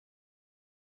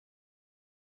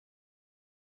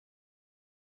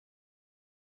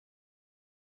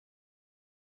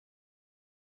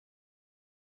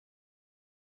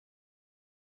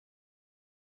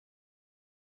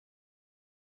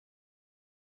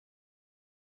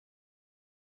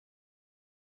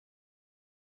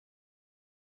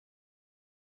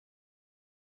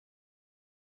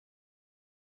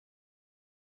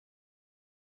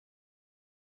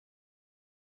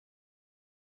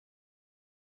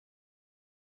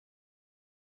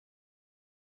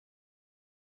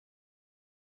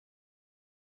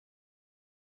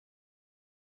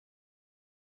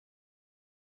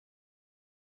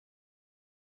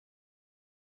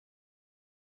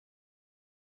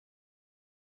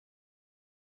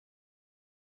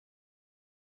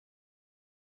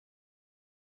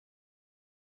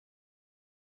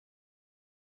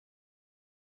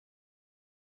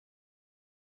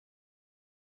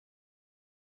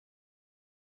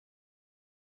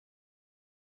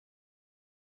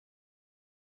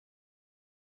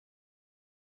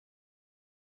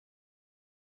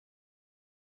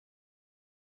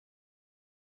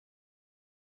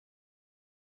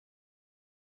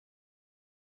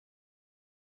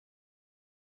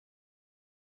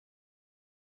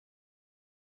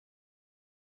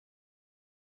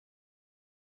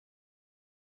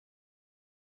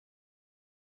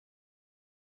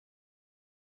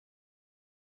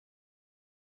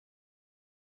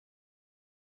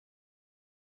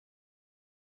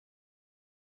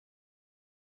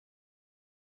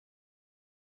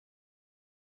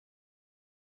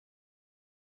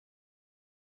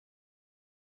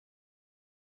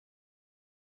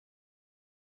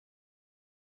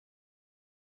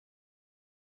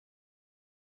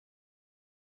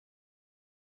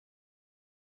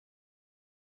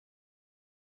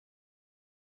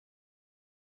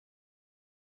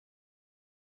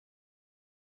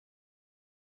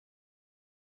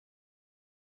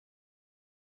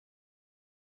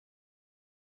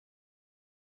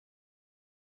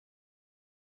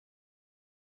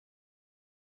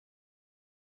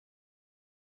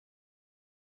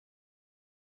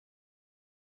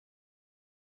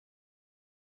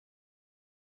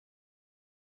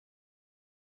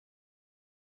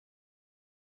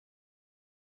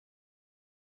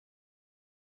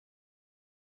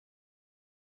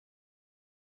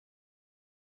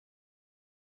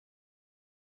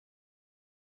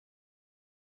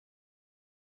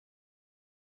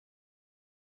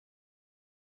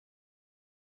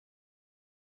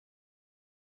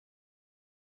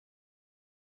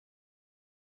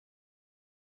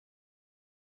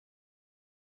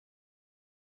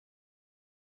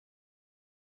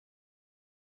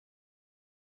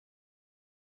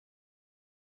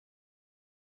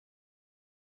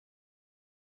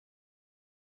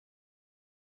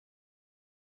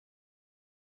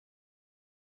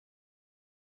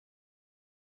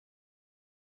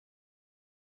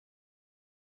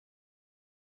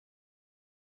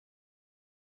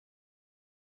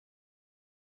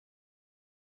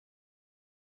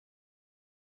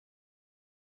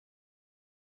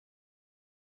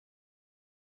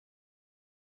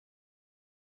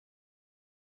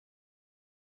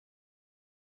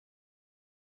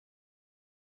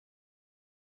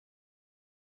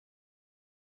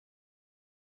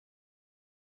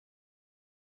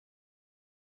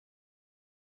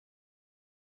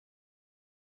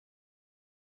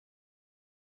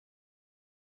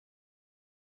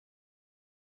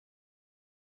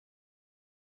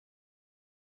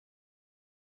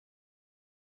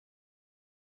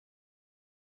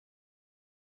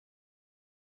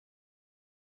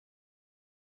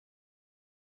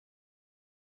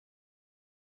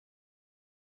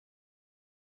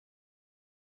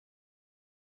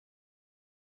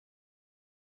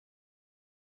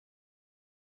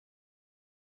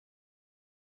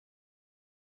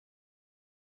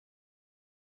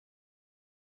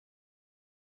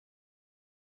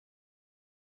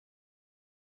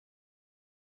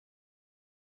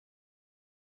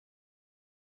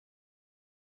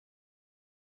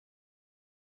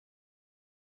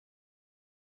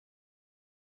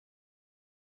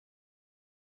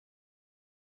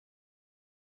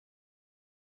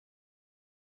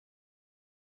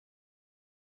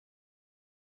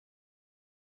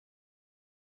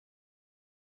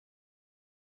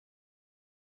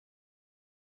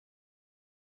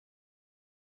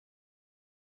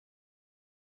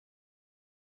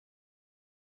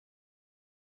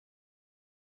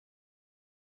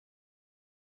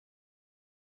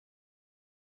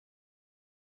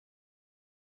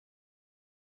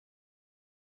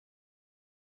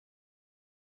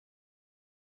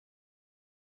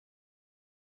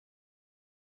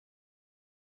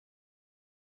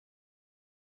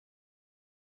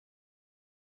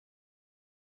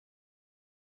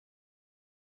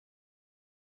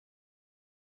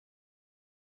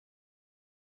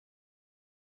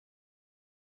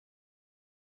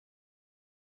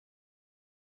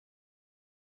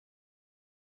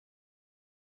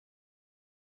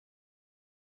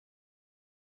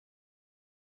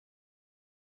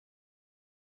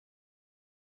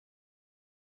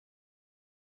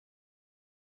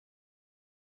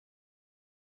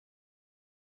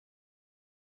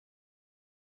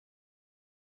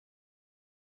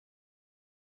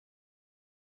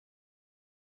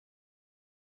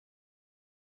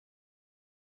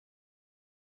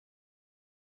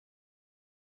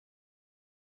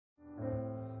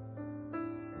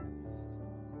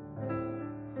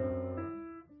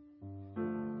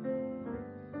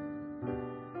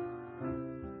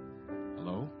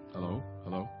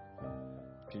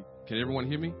Can everyone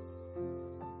hear me?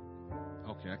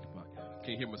 Okay, I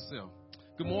can't hear myself.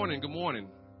 Good morning, good morning.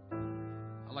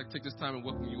 I'd like to take this time and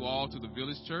welcome you all to the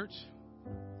Village Church.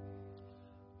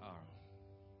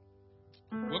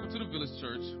 Welcome to the Village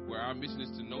Church, where our mission is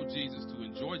to know Jesus, to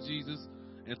enjoy Jesus,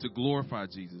 and to glorify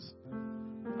Jesus.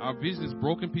 Our vision is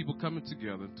broken people coming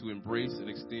together to embrace and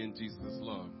extend Jesus'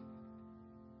 love.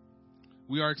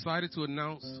 We are excited to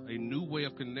announce a new way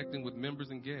of connecting with members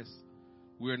and guests.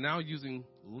 We are now using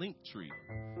Linktree.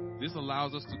 This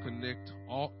allows us to connect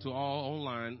to all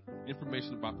online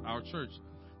information about our church,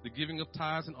 the giving of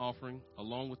tithes and offering,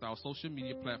 along with our social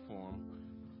media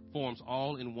forms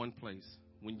all in one place.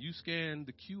 When you scan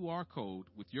the QR code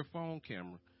with your phone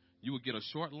camera, you will get a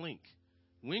short link.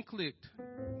 When clicked,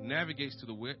 navigates to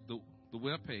the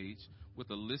web page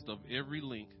with a list of every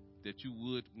link that you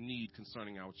would need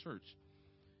concerning our church.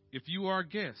 If you are a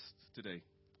guest today,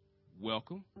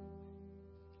 welcome.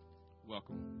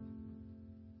 Welcome.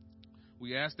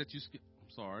 We ask that you scan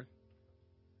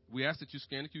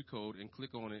the QR code and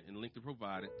click on it and link to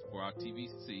provide it for our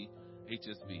TVC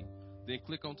HSV. Then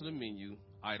click onto the menu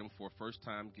item for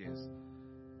first-time guests.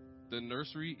 The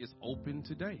nursery is open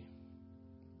today.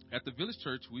 At the Village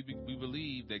Church, we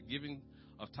believe that giving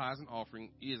of tithes and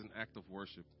offering is an act of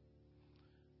worship.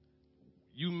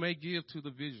 You may give to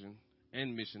the vision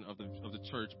and mission of the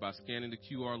church by scanning the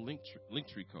QR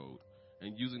Linktree code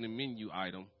and using the menu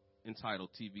item entitled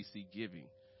TVC Giving.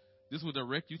 This will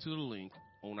direct you to the link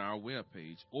on our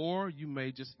webpage, or you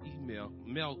may just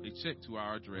mail a check to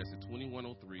our address at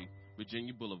 2103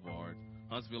 Virginia Boulevard,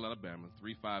 Huntsville, Alabama,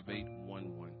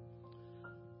 35811.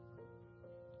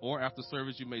 Or after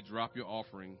service, you may drop your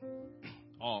offering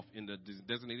off in the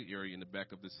designated area in the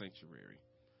back of the sanctuary.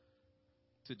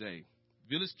 Today,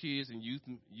 Village Kids and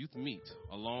Youth Meet,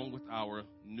 along with our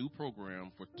new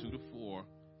program for 2 to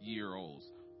 4-year-olds,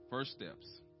 First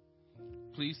Steps.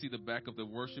 Please see the back of the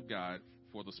worship guide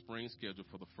for the spring schedule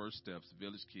for the First Steps,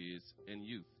 Village Kids and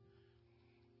Youth.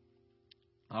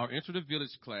 Our Enter the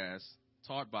Village class,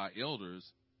 taught by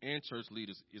elders and church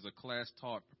leaders, is a class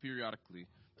taught periodically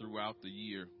throughout the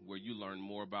year where you learn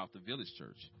more about the Village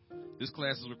Church. This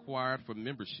class is required for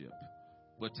membership,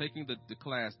 but taking the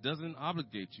class doesn't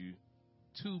obligate you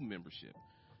to membership.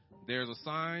 There's a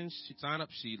sign-up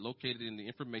sheet located in the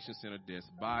Information Center desk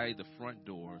by the front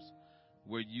doors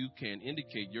where you can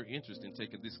indicate your interest in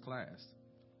taking this class.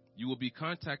 You will be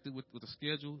contacted with the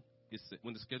schedule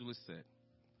when the schedule is set.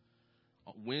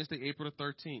 On Wednesday, April the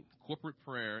 13th, corporate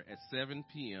prayer at 7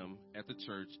 p.m. at the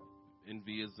church and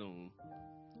via Zoom.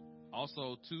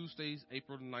 Also, Tuesdays,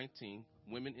 April the 19th,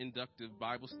 women inductive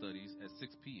Bible studies at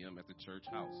 6 p.m. at the church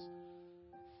house,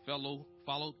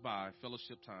 followed by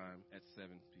fellowship time at 7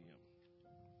 p.m.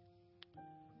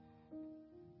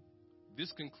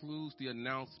 This concludes the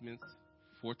announcements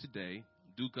for today.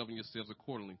 Do govern yourselves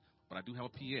accordingly. But I do have a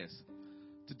P.S.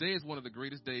 Today is one of the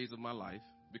greatest days of my life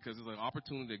because it's an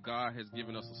opportunity that God has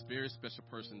given us a very special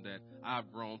person that I've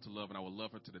grown to love, and I will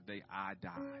love her to the day I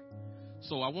die.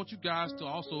 So I want you guys to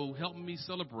also help me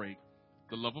celebrate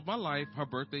the love of my life. Her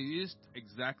birthday is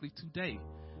exactly today.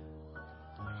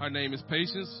 Her name is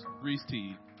Patience Reese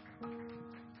Teague.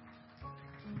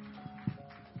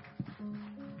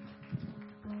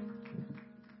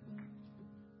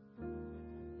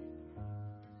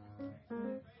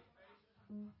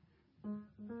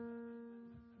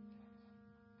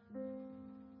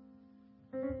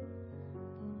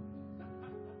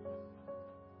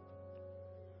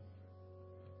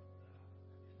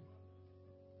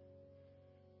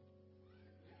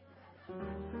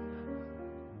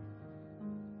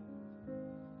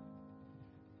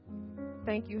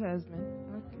 Thank you, husband.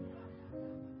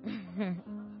 Okay.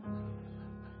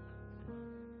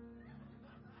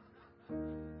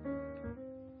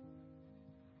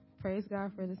 Praise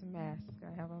God for this mask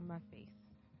I have on my face.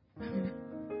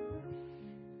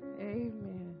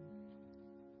 Amen.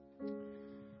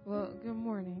 Well, good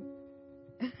morning.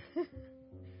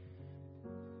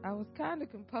 I was kind of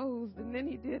composed, and then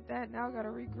he did that. Now I got to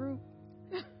regroup.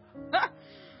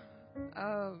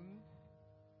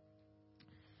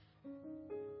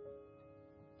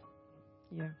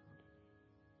 Yeah.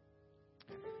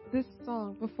 This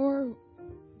song, before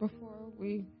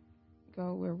we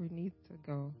go where we need to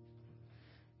go,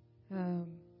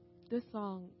 this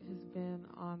song has been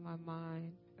on my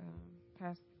mind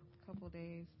past couple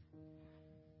days,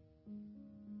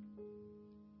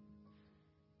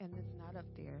 and it's not up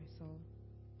there, so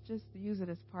just use it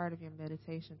as part of your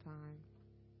meditation time.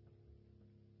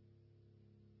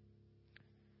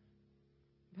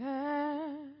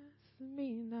 Pass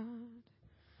me not,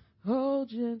 O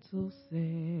gentle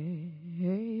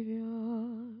Savior,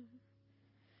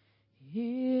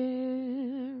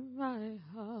 Hear my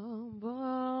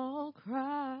humble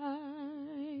cry,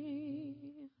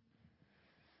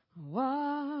 while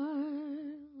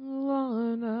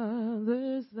on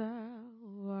others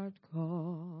thou art calling.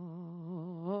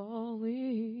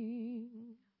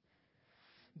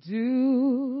 Do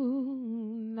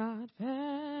not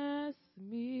pass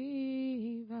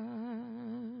me by.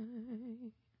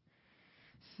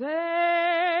 Savior,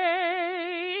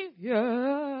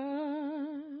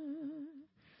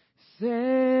 Savior,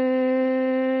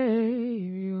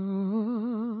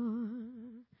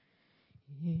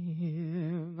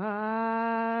 hear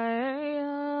my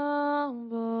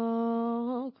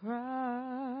humble cry,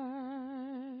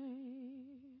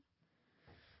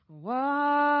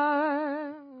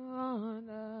 while on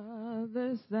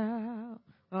others thou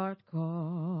art calling.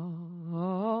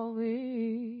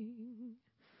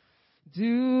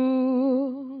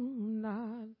 Do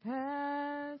not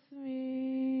pass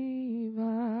me by.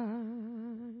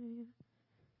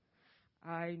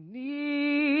 I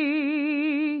need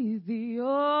thee,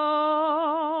 oh,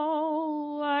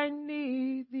 I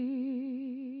need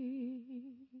thee.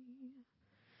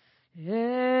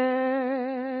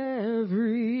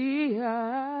 Every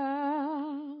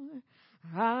hour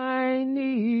I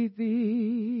need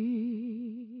thee.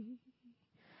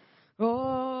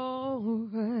 Oh,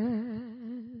 bless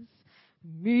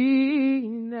me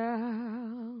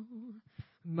now,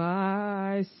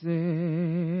 my Savior.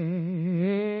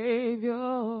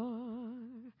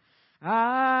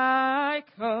 I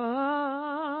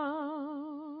come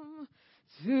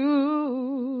to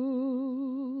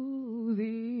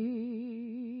thee.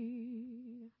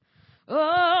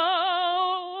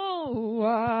 Oh,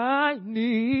 I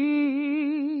need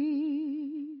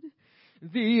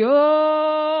thee.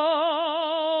 Oh,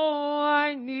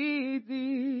 I need thee.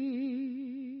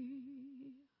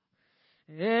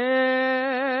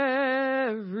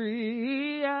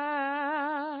 Every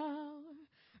hour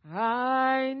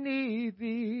I need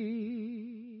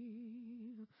thee.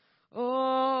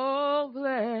 Oh,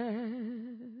 bless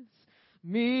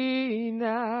me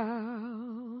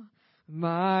now,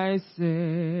 my Savior.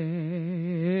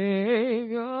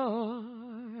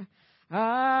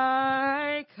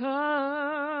 I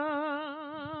come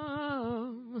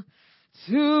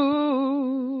to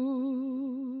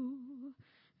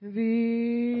thee.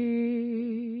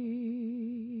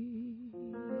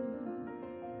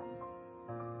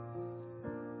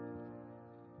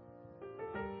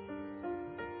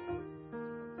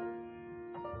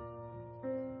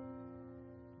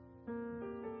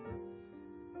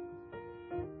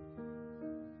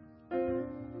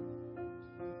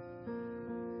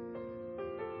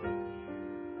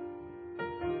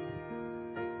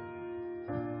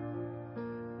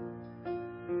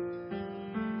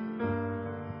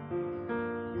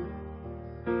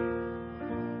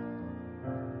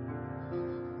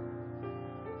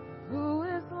 Who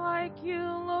is like you,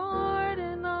 Lord,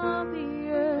 in all the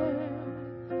earth?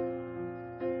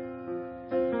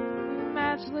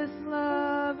 Matchless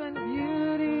love and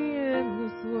beauty in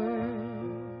this world.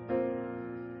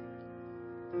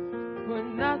 For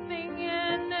nothing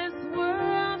in this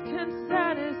world can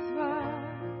satisfy.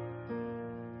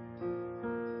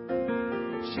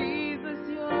 Jesus,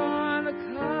 you're the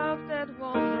cup that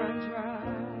won't run dry.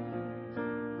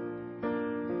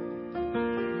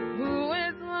 Who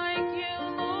is like you,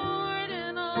 Lord,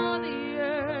 in all the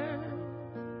earth?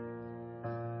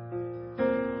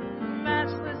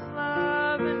 Matchless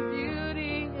love and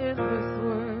beauty in this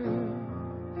world.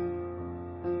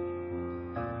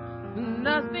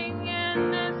 Nothing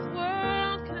in this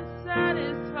world can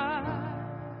satisfy.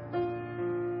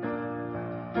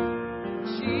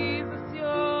 Jesus,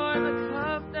 you're the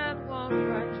cup that won't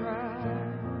run dry.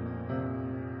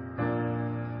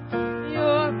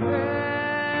 Your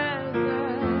presence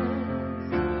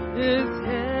is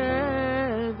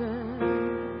heaven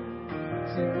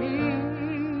to me.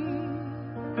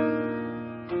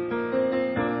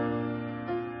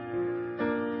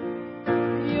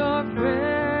 Your presence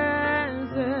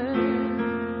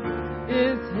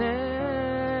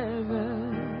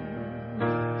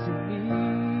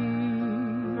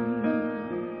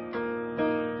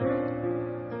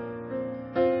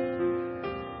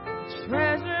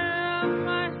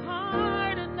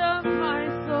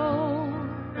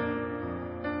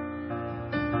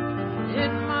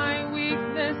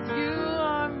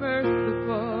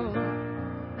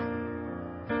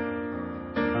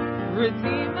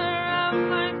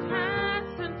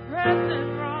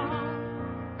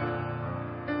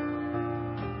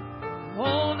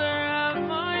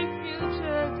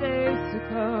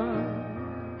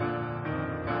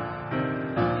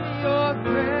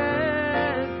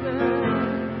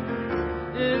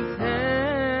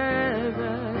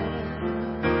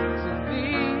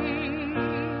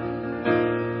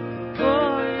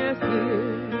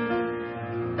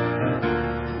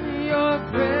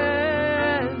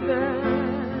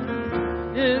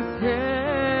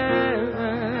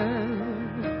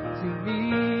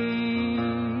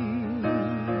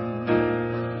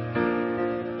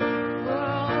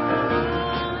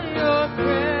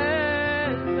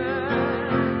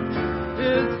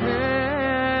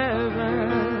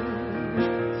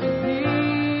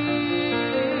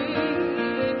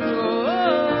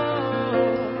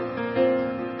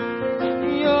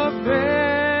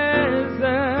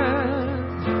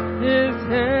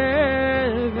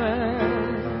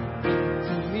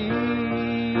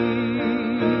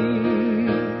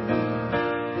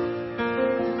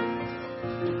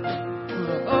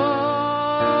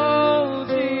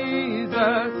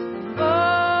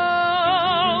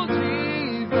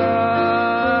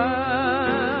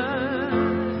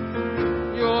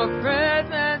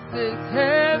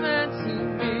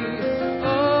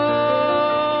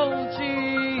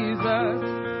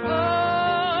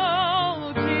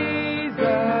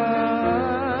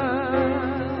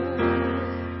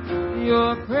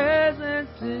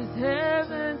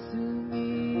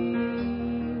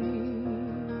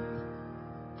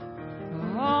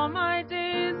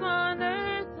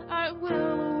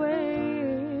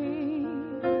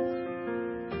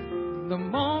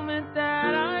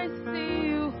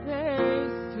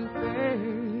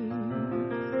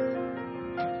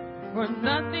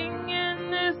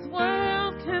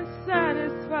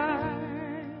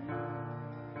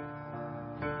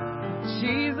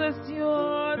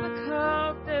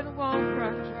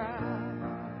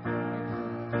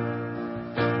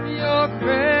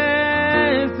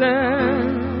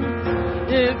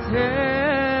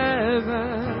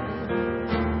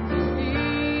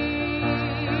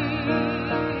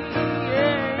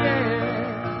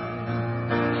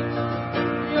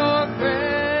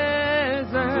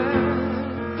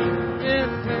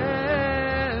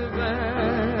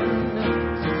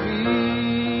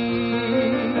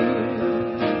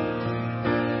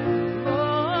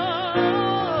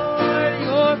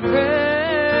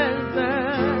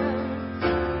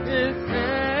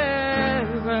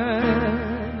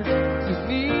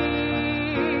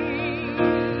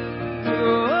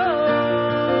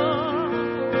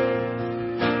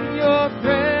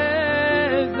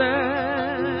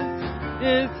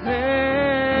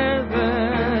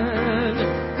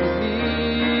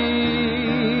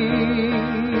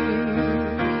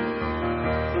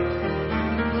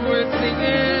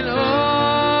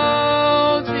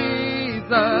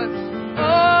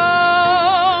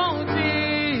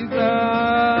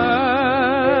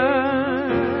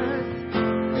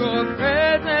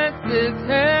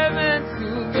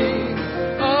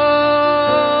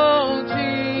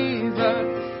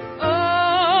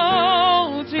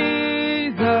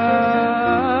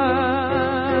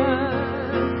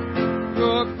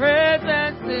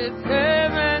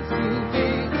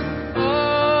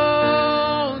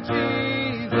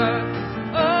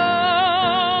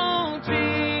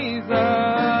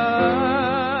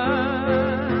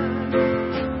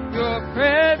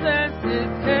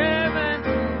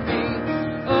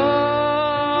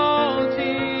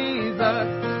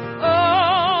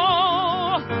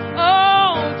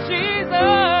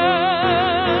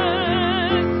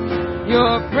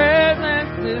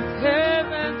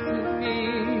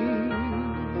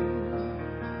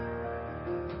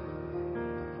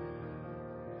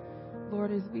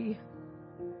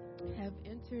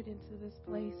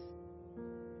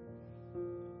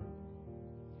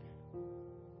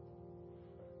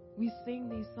We sing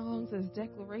these songs as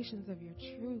declarations of your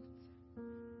truth.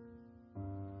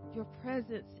 Your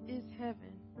presence is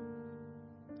heaven.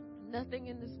 Nothing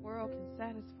in this world can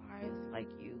satisfy us like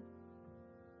you.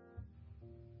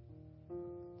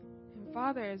 And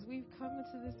Father, as we've come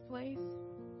into this place,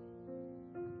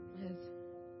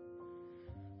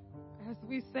 as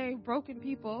we say, broken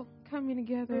people coming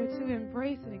together to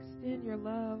embrace and extend your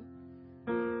love,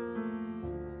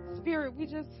 Spirit, we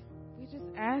just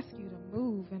ask you to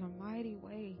move in a mighty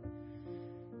way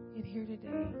in here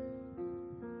today.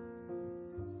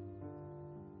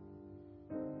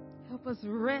 Help us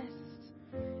rest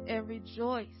and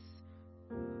rejoice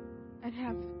and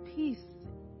have peace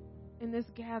in this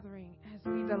gathering as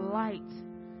we delight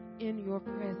in your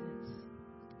presence.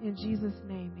 In Jesus'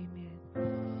 name,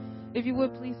 amen. If you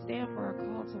would, please stand for our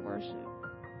call to worship.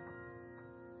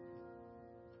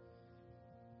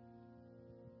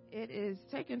 It is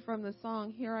taken from the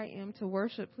song, Here I Am to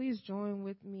Worship. Please join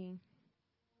with me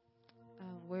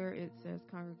where it says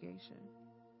congregation.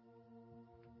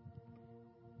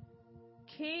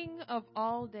 King of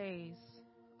all days,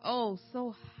 oh,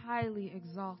 so highly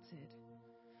exalted,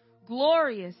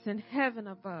 glorious in heaven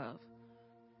above,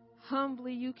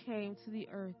 humbly you came to the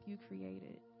earth you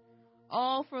created.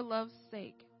 all for love's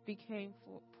sake became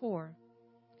poor.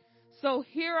 So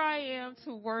here I am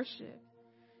to worship.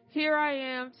 Here I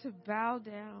am to bow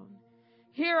down.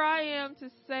 Here I am to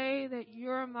say that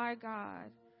you're my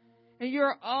God. And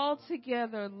you're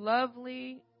altogether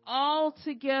lovely,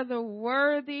 altogether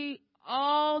worthy,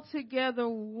 altogether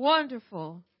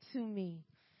wonderful to me.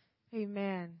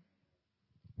 Amen.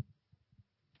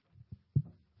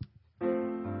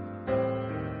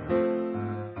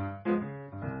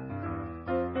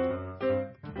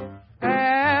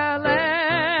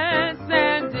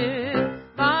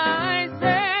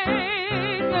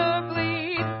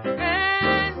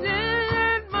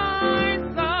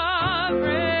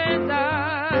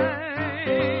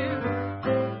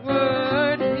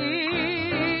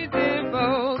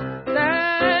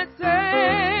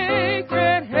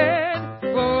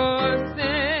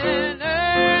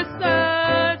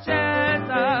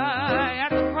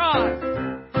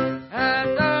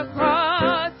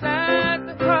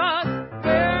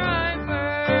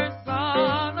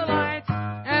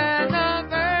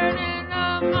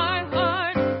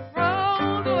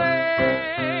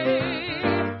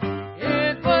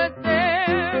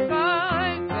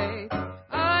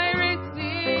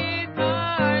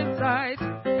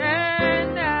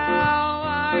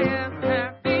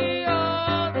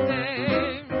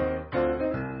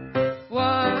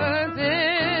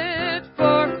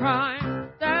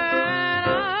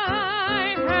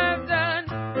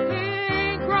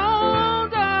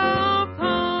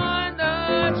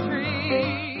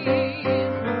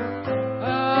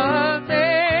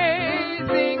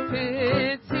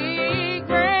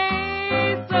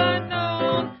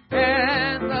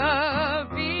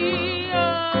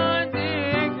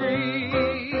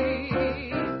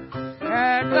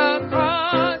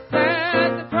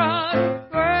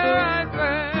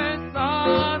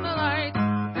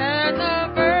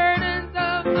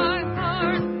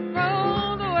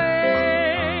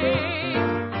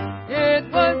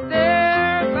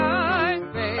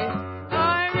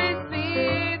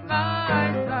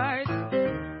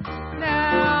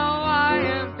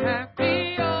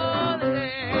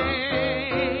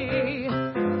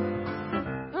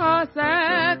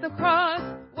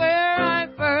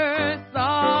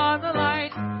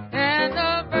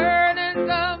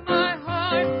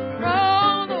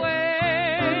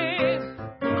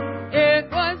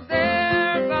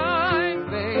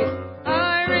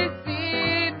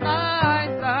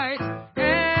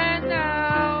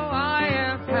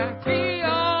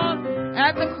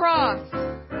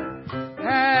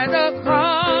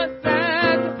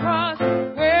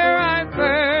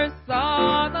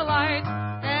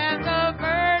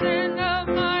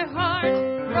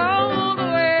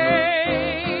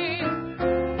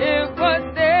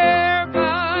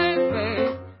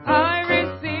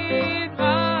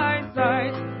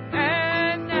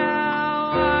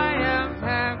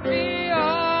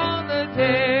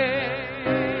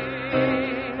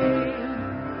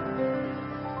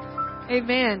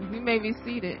 Amen. You may be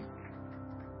seated.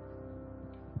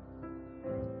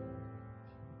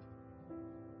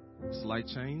 Slight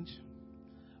change.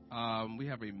 We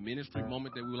have a ministry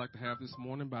moment that we would like to have this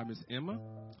morning by Miss Emma.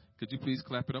 Could you please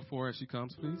clap it up for her as she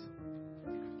comes, please?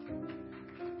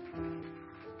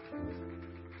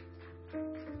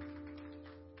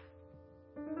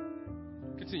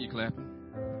 Continue clapping.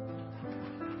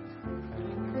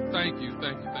 Thank you,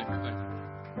 thank you, thank you, thank you.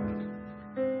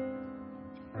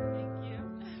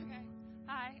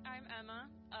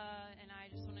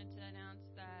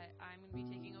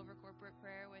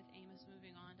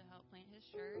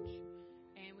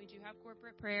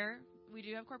 Prayer. We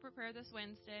do have corporate prayer this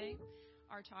Wednesday.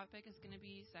 Our topic is going to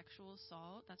be sexual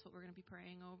assault. That's what we're going to be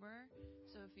praying over.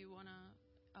 So if you want to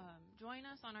join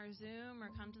us on our Zoom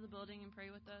or come to the building and pray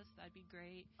with us, that'd be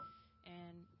great.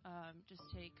 And just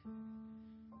take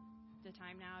the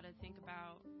time now to think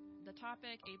about the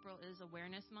topic. April is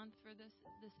Awareness Month for this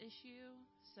issue.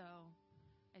 So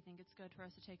I think it's good for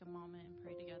us to take a moment and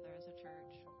pray together as a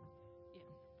church.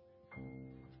 Yeah.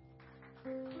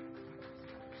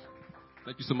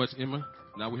 Thank you so much, Emma.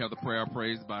 Now we have the prayer of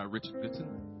praise by Richard Goodson.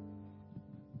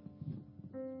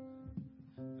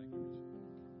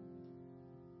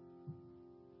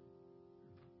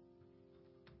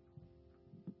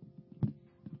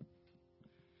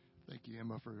 Thank you,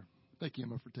 Emma, for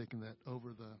taking that over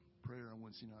the prayer on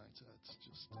Wednesday nights. That's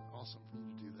just awesome for you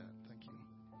to do that. Thank you.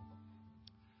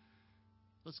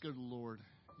 Let's go to the Lord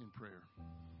in prayer.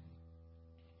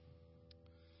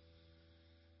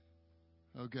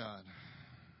 Oh God,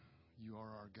 you are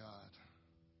our God.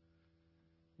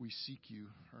 We seek you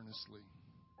earnestly.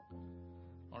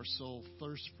 Our soul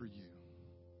thirsts for you.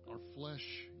 Our flesh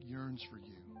yearns for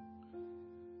you.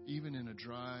 even in a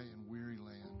dry and weary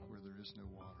land where there is no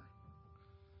water.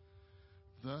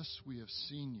 Thus we have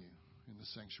seen you in the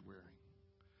sanctuary,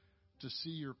 to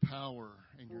see your power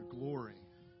and your glory,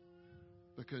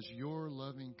 because your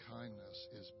loving kindness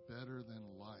is better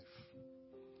than life.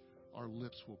 Our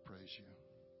lips will praise you.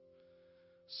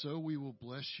 So we will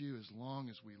bless you as long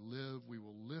as we live. We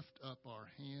will lift up our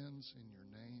hands in your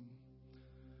name.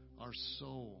 Our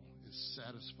soul is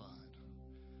satisfied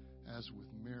as with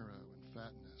marrow and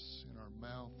fatness, and our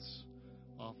mouths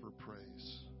offer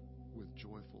praise with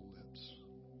joyful lips.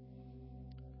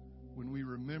 When we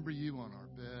remember you on our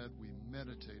bed, we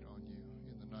meditate on you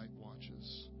in the night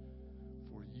watches.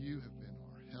 For you have been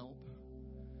our help,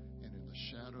 and in the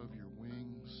shadow of your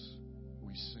wings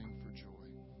we sing for joy.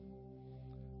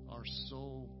 Our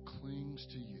soul clings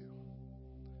to you,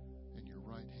 and your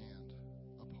right hand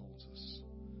upholds us.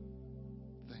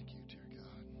 Thank you, dear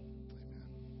God.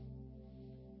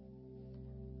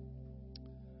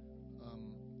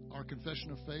 Amen. Our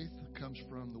confession of faith comes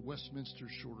from the Westminster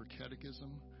Shorter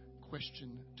Catechism,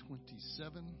 question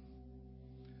 27.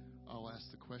 I'll ask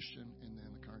the question, and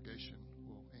then the congregation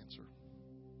will answer.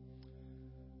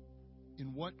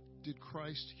 In what did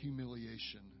Christ's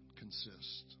humiliation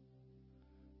consist?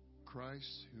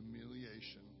 Christ's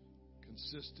humiliation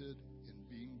consisted in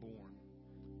being born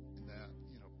in that,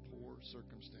 poor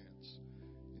circumstance,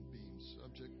 in being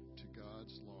subject to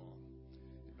God's law,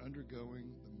 in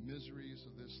undergoing the miseries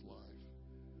of this life,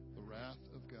 the wrath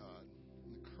of God,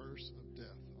 and the curse of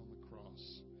death on the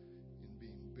cross, in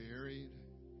being buried,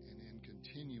 and in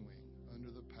continuing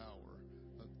under the power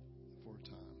of for a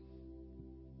time.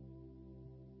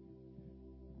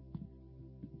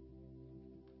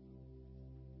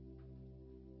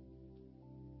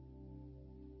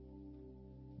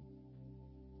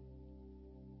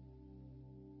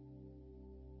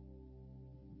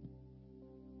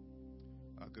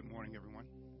 Good morning, everyone.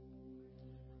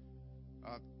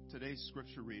 Today's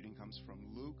scripture reading comes from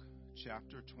Luke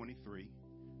chapter 23,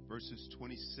 verses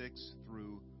 26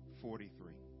 through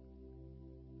 43.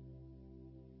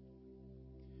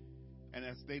 And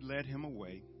as they led him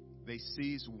away, they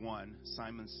seized one,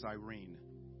 Simon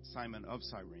of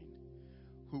Cyrene,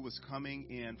 who was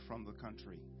coming in from the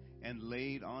country, and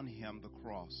laid on him the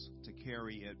cross to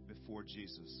carry it before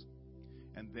Jesus.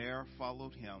 And there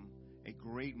followed him a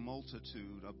great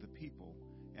multitude of the people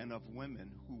and of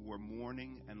women who were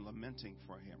mourning and lamenting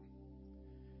for him.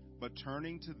 But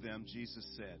turning to them, Jesus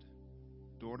said,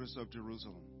 "Daughters of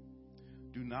Jerusalem,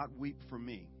 do not weep for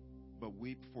me, but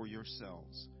weep for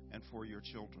yourselves and for your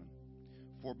children.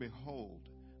 For behold,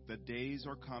 the days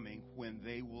are coming when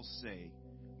they will say,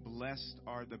 'Blessed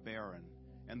are the barren,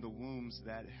 and the wombs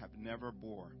that have never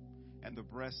bore, and the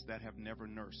breasts that have never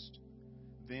nursed.'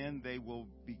 Then they will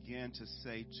begin to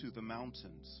say to the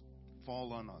mountains,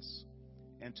 'Fall on us,'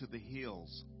 and to the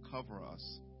hills, 'Cover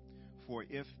us.' For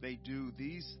if they do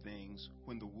these things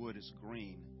when the wood is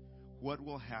green, what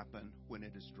will happen when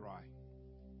it is dry?"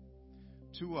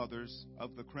 Two others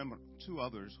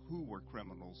who were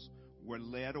criminals were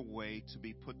led away to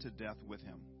be put to death with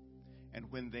him. And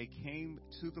when they came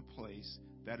to the place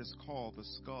that is called the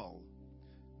Skull,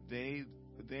 they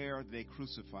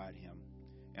crucified him,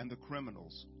 and the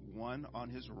criminals, one on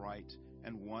his right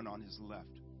and one on his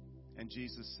left. And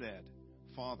Jesus said,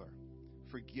 "Father,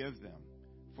 forgive them,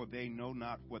 for they know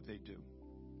not what they do."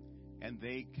 And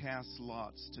they cast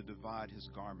lots to divide his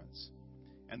garments.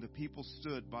 And the people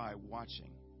stood by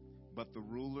watching. But the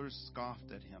rulers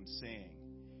scoffed at him, saying,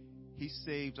 "He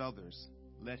saved others,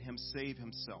 let him save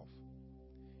himself.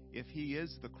 If he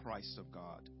is the Christ of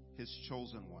God, his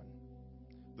chosen one."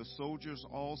 The soldiers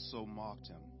also mocked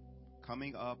him,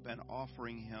 coming up and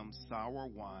offering him sour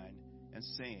wine, and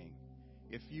saying,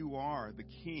 "If you are the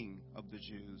King of the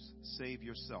Jews, save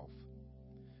yourself."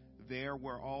 There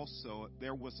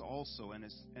was also an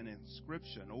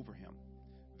inscription over him,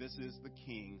 "This is the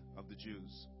King of the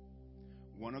Jews."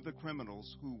 One of the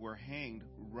criminals who were hanged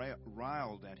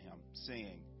railed at him,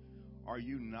 saying, "Are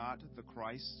you not the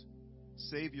Christ?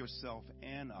 Save yourself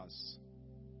and us."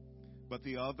 But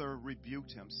the other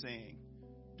rebuked him, saying,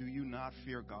 "Do you not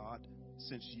fear God,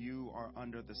 since you are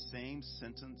under the same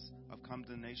sentence of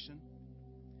condemnation?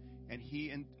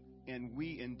 And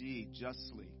we indeed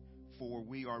justly, for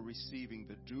we are receiving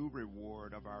the due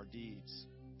reward of our deeds.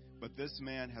 But this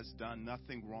man has done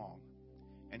nothing wrong."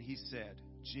 And he said,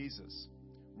 "Jesus,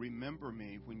 remember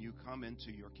me when you come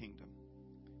into your kingdom."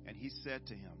 And he said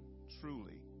to him,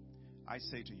 "Truly, I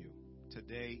say to you,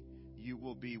 today you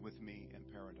will be with me in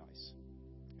paradise."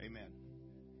 Amen.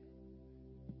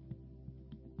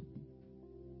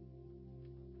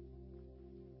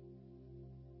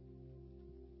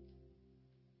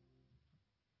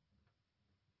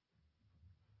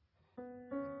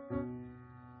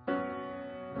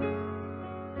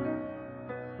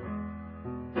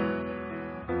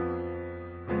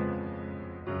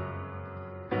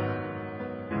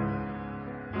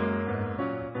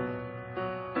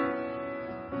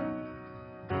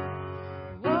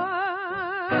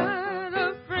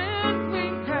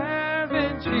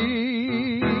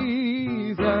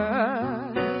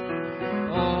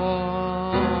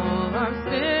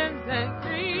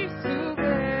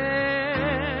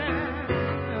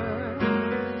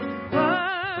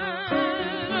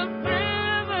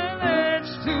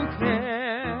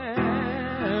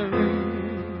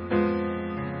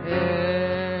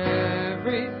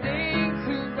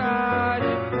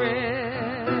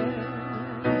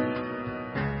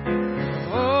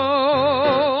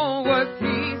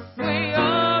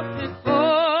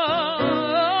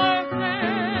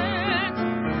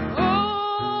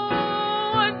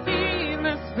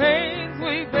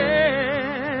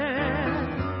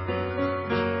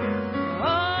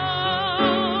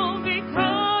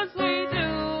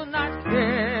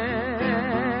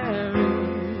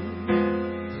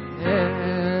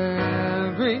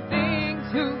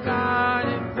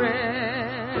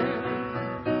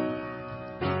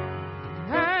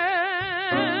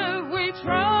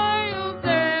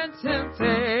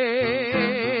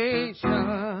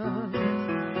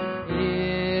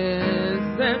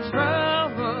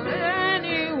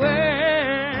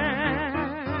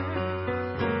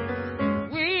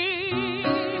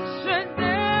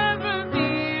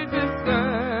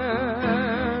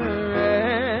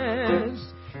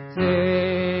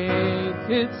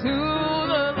 Take it to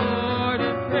the Lord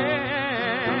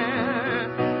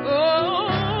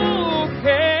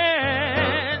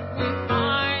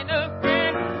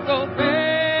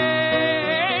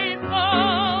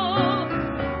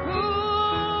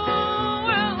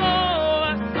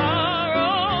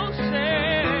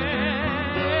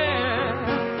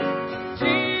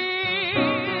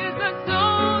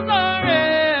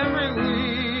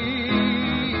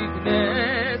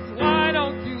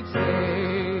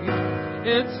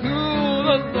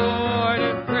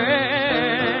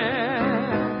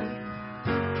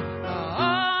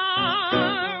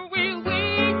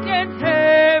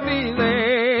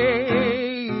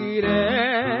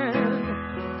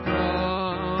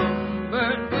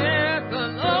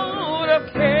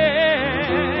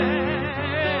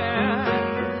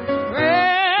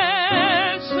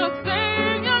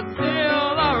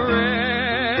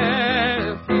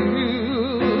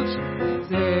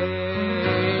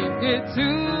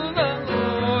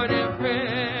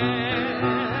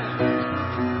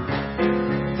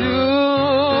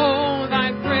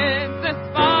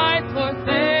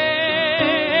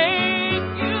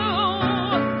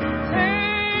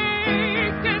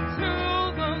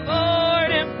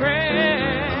in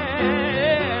prayer.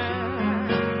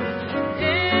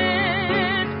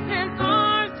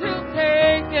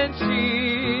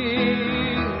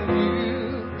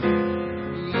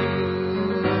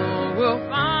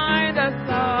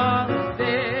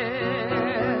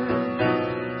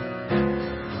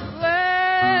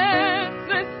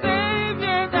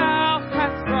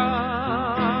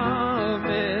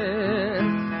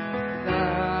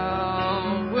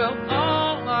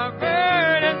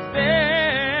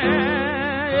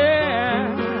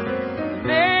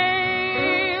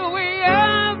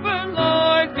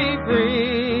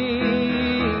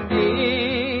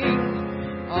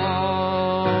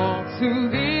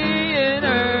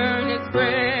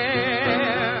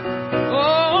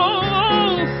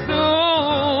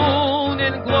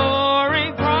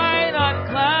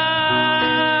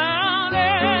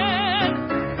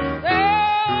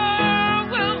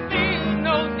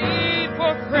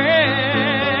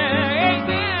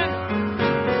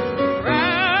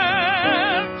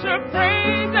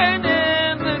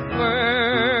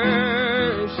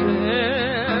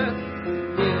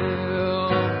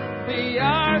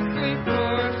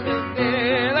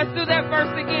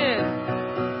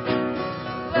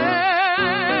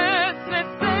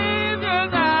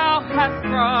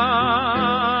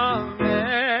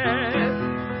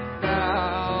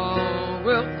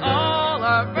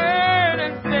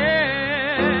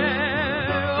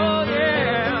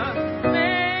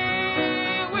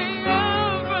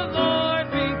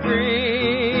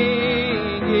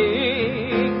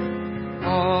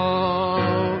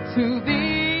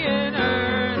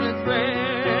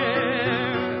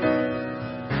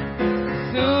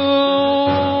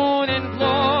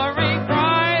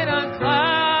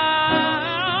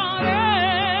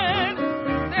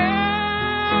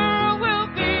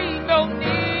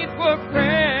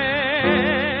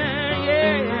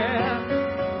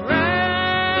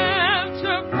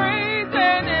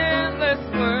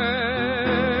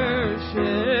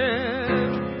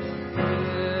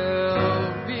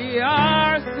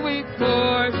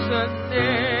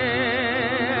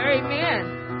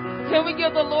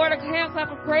 hands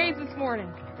up of praise this morning.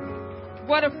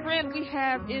 What a friend we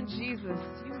have in Jesus.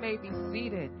 You may be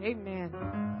seated. Amen.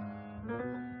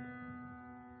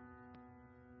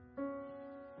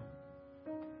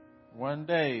 One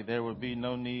day there will be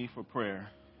no need for prayer,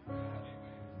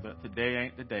 but today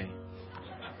ain't the day.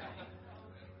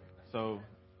 So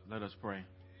let us pray.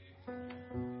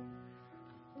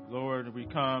 Lord, we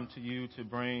come to you to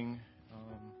bring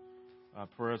our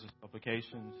prayers and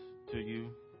supplications to you.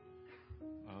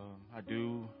 I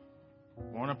do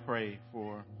want to pray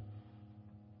for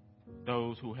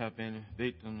those who have been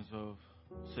victims of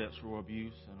sexual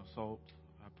abuse and assault.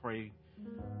 I pray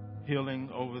healing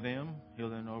over them,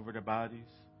 healing over their bodies,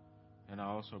 and I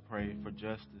also pray for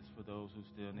justice for those who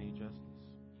still need justice.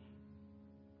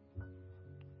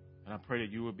 And I pray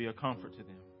that you will be a comfort to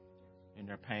them in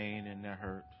their pain and their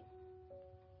hurt.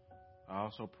 I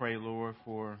also pray, Lord,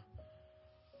 for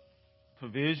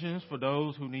provisions for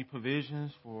those who need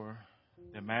provisions for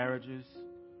their marriages,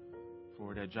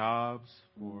 for their jobs,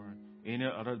 for any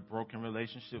other broken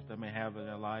relationship they may have in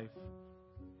their life.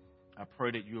 I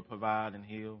pray that you will provide and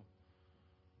heal.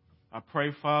 I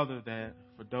pray, Father, that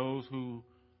for those who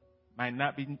might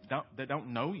not be, that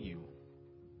don't know you,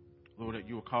 Lord, that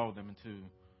you will call them into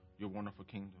your wonderful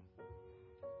kingdom.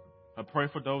 I pray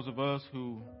for those of us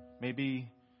who may be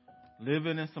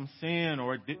living in some sin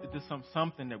or addicted to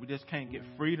something that we just can't get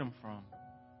freedom from.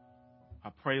 I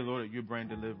pray, Lord, that you bring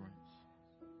deliverance.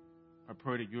 I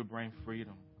pray that you bring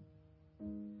freedom.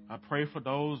 I pray for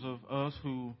those of us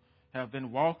who have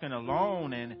been walking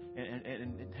alone and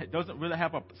it doesn't really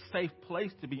have a safe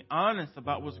place to be honest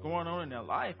about what's going on in their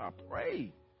life. I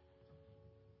pray,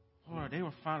 Lord, they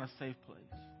will find a safe place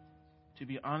to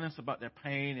be honest about their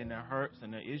pain and their hurts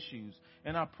and their issues.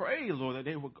 And I pray, Lord, that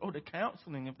they will go to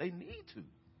counseling if they need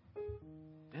to.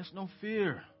 There's no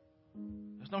fear.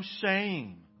 There's no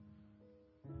shame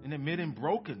in admitting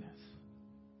brokenness.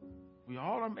 We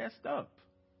all are messed up.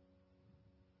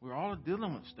 We're all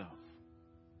dealing with stuff.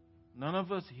 None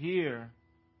of us here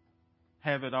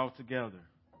have it all together.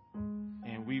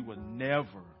 And we will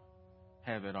never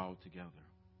have it all together.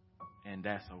 And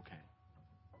that's okay.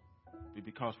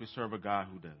 Because we serve a God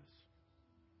who does.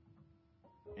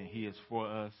 And he is for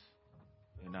us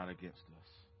and not against us.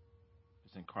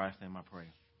 It's in Christ's name I pray.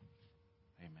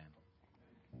 Amen.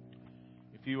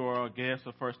 If you are a guest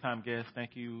or first-time guest,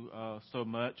 thank you so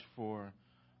much for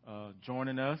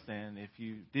joining us. And if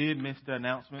you did miss the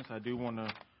announcements, I do want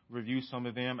to review some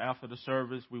of them. After the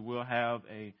service, we will have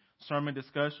a sermon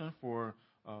discussion for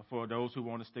those who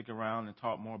want to stick around and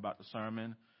talk more about the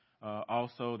sermon.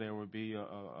 Also, there will be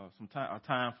a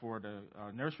time for the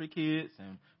nursery kids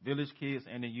and village kids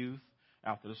and the youth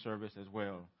after the service as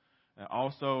well.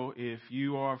 Also, if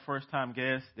you are a first-time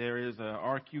guest, there is a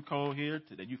RQ code here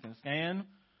that you can scan.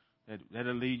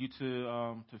 That'll lead you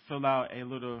to fill out a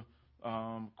little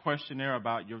questionnaire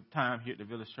about your time here at the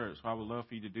Village Church. So I would love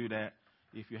for you to do that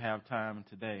if you have time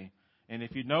today. And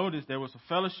if you notice, there was a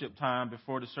fellowship time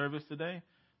before the service today.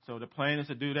 So the plan is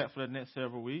to do that for the next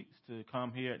several weeks, to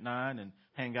come here at 9 and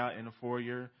hang out in the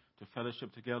foyer to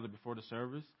fellowship together before the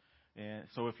service. And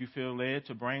so if you feel led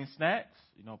to bring snacks,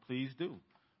 please do.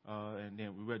 And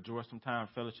then we will enjoy some time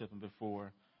fellowshipping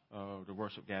before the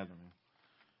worship gathering.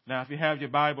 Now, if you have your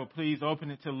Bible, please open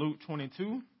it to Luke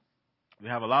 22. We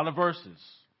have a lot of verses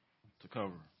to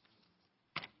cover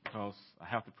because I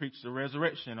have to preach the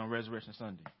resurrection on Resurrection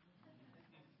Sunday.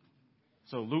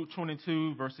 So Luke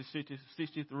 22, verses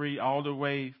 63, all the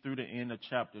way through the end of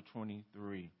chapter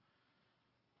 23.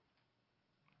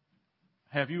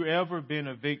 Have you ever been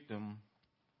a victim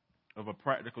of a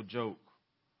practical joke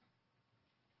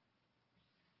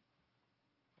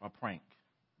or prank?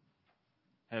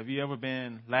 Have you ever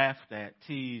been laughed at,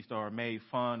 teased, or made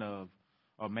fun of,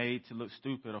 or made to look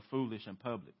stupid or foolish in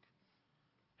public?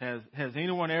 Has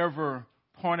anyone ever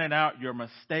pointed out your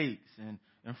mistakes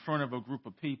in front of a group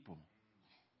of people?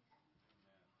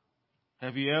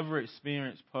 Have you ever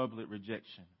experienced public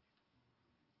rejection?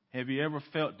 Have you ever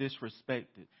felt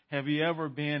disrespected? Have you ever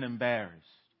been embarrassed?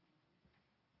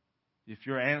 If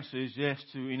your answer is yes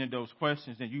to any of those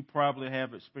questions, then you probably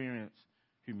have experienced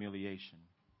humiliation,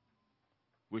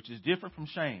 which is different from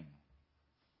shame.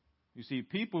 You see,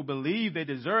 people believe they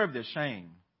deserve their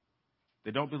shame.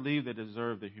 They don't believe they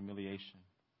deserve their humiliation.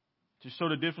 To show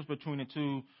the difference between the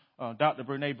two, Dr.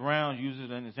 Brene Brown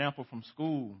uses an example from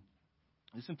school.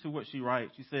 Listen to what she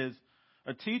writes. She says,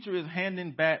 a teacher is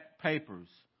handing back papers,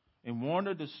 and one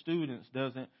of the students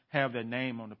doesn't have their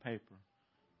name on the paper.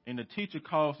 And the teacher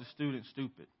calls the student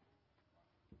stupid.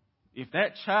 If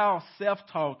that child's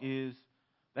self-talk is,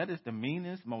 that is the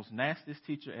meanest, most nastiest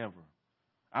teacher ever.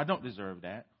 I don't deserve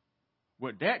that.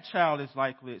 what that child is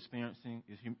likely experiencing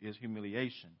is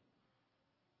humiliation.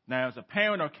 Now, as a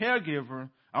parent or caregiver,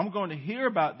 I'm going to hear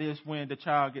about this when the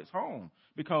child gets home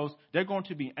because they're going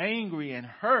to be angry and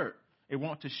hurt and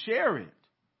want to share it.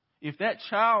 If that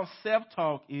child's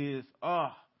self-talk is,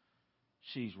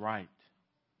 she's right.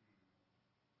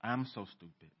 I'm so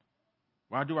stupid.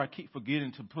 Why do I keep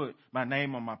forgetting to put my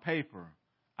name on my paper?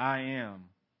 I am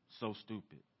so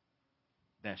stupid.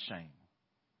 That's shame.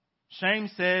 Shame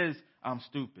says I'm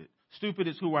stupid. Stupid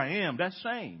is who I am. That's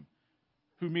shame.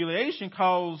 Humiliation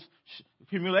calls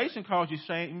you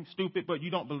shame, stupid, but you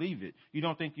don't believe it. You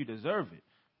don't think you deserve it.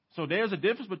 So there's a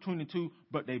difference between the two,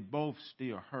 but they both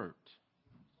still hurt.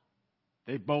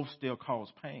 They both still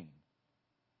cause pain.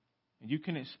 And you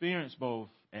can experience both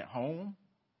at home,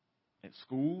 at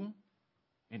school,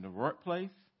 in the workplace,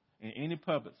 in any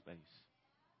public space.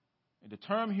 And the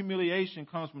term humiliation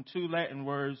comes from two Latin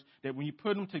words that when you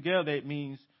put them together, it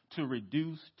means to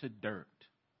reduce to dirt.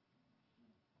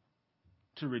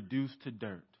 To reduce to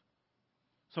dirt.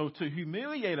 So to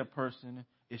humiliate a person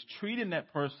is treating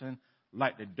that person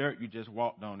like the dirt you just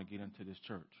walked on to get into this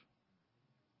church.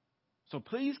 So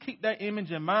please keep that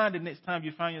image in mind the next time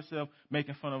you find yourself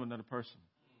making fun of another person.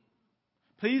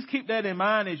 Please keep that in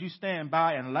mind as you stand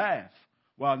by and laugh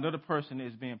while another person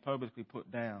is being publicly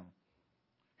put down.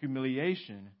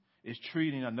 Humiliation is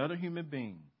treating another human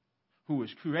being who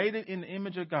is created in the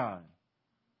image of God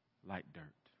like dirt.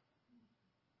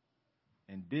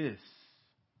 And this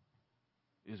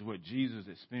is what Jesus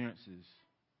experiences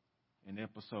in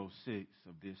episode 6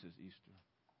 of This is Easter.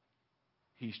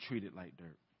 He's treated like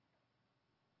dirt.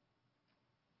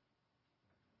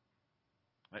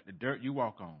 Like the dirt you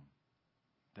walk on.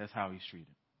 That's how he's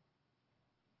treated.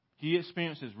 He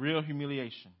experiences real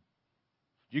humiliation.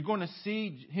 You're going to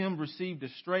see him receive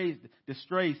disgrace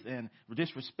and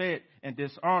disrespect and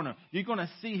dishonor. You're going to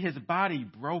see his body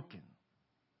broken.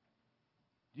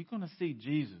 You're going to see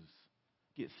Jesus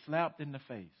get slapped in the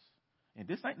face. And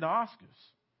this ain't the Oscars.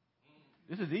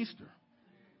 This is Easter.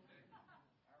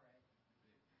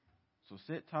 So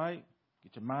sit tight,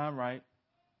 get your mind right,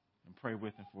 and pray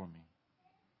with and for me.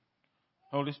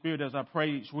 Holy Spirit, as I pray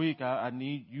each week, I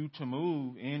need you to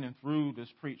move in and through this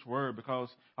preached word because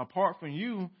apart from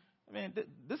you, man,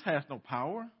 this has no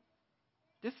power.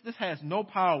 This has no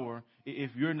power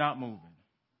if you're not moving.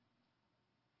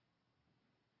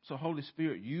 So Holy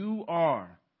Spirit, you are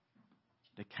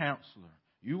the counselor.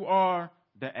 You are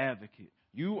the advocate.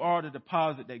 You are the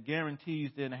deposit that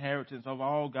guarantees the inheritance of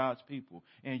all God's people.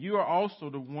 And you are also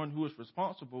the one who is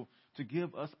responsible to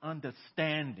give us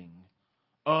understanding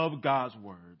of God's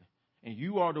word. And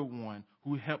you are the one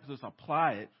who helps us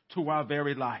apply it to our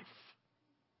very life.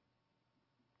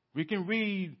 We can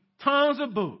read tons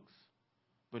of books,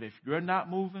 but if you're not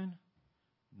moving,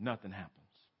 nothing happens.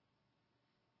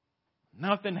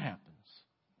 Nothing happens.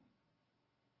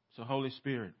 So Holy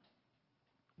Spirit,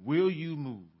 will you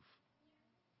move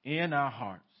in our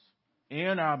hearts,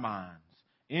 in our minds,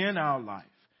 in our life,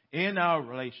 in our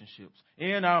relationships,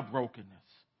 in our brokenness?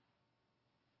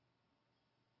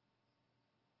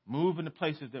 Move in the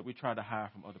places that we try to hide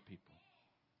from other people.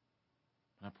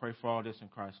 And I pray for all this in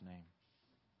Christ's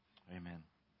name. Amen.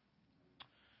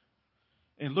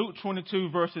 In Luke 22,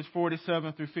 verses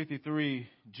 47 through 53,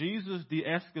 Jesus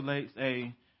de-escalates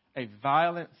a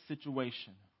violent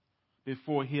situation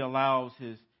before he allows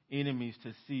his enemies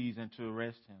to seize and to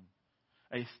arrest him.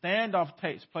 A standoff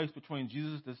takes place between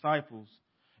Jesus' disciples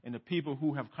and the people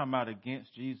who have come out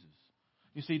against Jesus.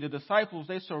 You see, the disciples,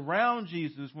 they surround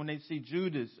Jesus when they see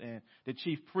Judas and the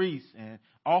chief priests and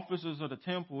officers of the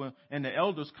temple and the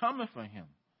elders coming for him.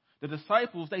 The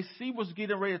disciples, they see what's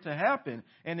getting ready to happen.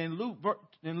 And in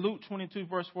Luke 22,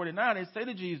 verse 49, they say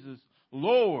to Jesus,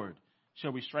 Lord,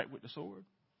 shall we strike with the sword?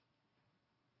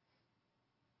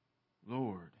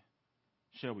 Lord,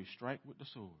 shall we strike with the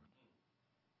sword?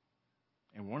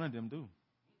 And one of them do.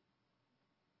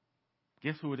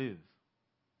 Guess who it is?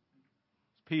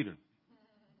 It's Peter.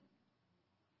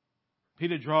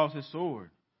 Peter draws his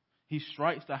sword. He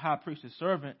strikes the high priest's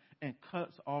servant and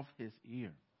cuts off his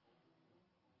ear.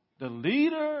 The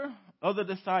leader of the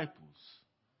disciples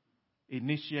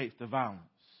initiates the violence.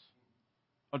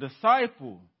 A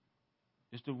disciple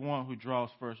is the one who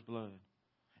draws first blood.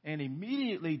 And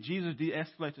immediately Jesus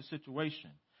de-escalates the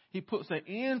situation. He puts an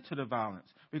end to the violence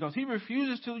because he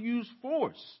refuses to use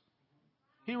force.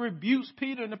 He rebukes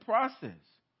Peter in the process.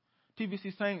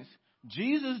 TVC Saints,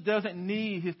 Jesus doesn't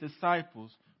need his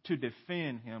disciples to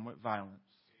defend him with violence.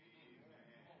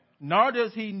 Nor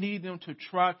does he need them to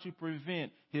try to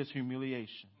prevent his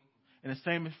humiliation. And the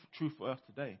same is true for us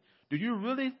today. Do you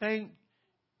really think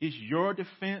it's your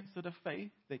defense of the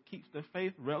faith that keeps the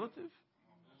faith relative?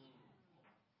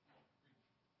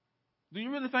 Do you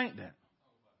really think that?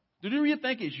 Do you really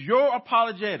think it's your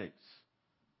apologetics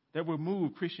that will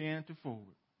move Christianity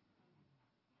forward?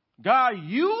 God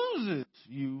uses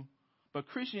you, but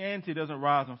Christianity doesn't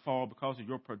rise and fall because of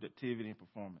your productivity and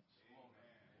performance.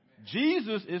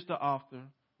 Jesus is the author,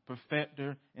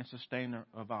 perfecter, and sustainer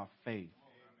of our faith,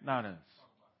 not us.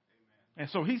 And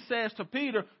so he says to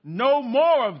Peter, no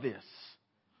more of this.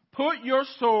 Put your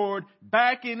sword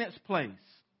back in its place.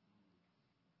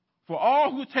 For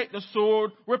all who take the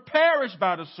sword will perish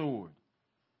by the sword.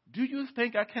 Do you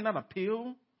think I cannot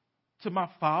appeal to my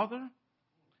Father?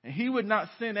 And he would not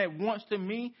send at once to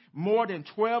me more than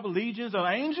 12 legions of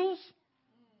angels?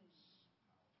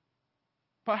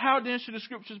 But how then should the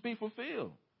scriptures be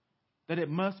fulfilled? That it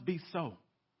must be so.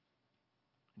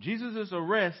 Jesus'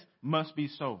 arrest must be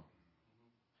so.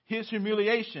 His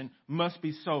humiliation must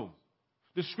be so.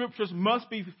 The scriptures must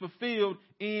be fulfilled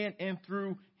in and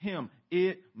through him.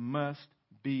 It must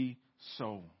be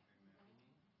so.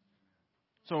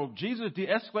 So Jesus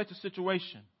de-escalates the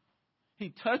situation.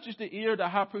 He touches the ear of the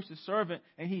high priest's servant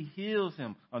and he heals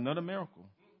him. Another miracle.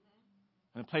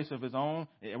 In place of his own,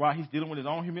 while he's dealing with his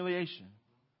own humiliation.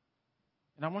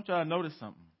 And I want y'all to notice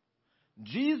something.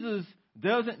 Jesus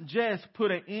doesn't just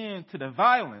put an end to the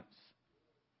violence.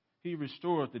 He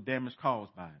restores the damage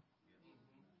caused by it.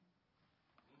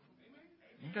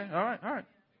 Okay, all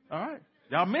right.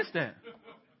 Y'all missed that.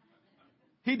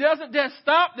 He doesn't just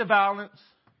stop the violence.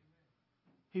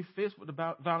 He fixes what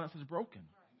the violence is broken.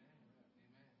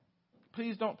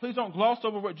 Please don't gloss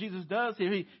over what Jesus does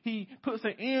here. He puts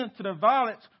an end to the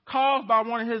violence caused by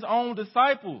one of his own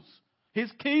disciples,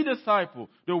 his key disciple,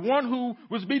 the one who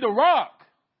was be the rock.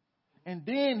 And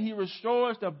then he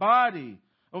restores the body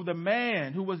of the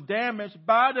man who was damaged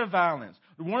by the violence,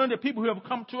 one of the people who have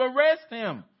come to arrest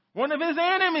him, one of his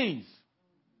enemies.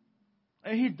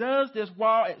 And he does this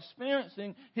while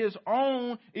experiencing his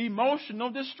own emotional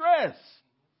distress,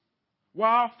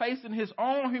 while facing his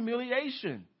own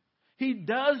humiliation. He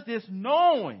does this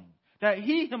knowing that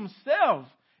he himself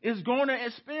is going to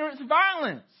experience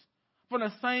violence from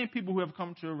the same people who have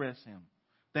come to arrest him.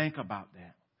 Think about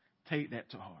that. Take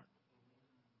that to heart.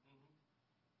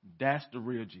 That's the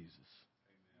real Jesus.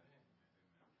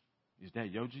 Is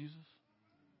that your Jesus?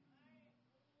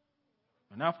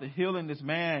 And after healing this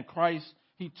man, Christ,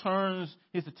 he turns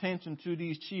his attention to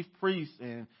these chief priests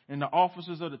and the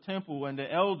officers of the temple and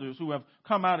the elders who have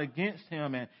come out against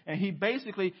him. And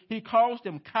he calls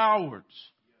them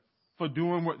cowards for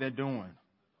doing what they're doing.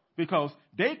 Because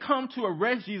they come to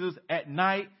arrest Jesus at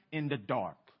night in the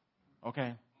dark.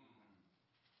 Okay?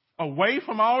 Away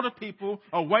from all the people,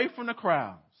 away from the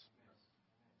crowds.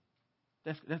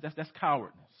 That's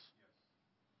cowardness.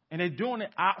 And they're doing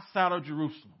it outside of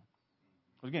Jerusalem.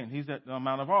 Again, he's at the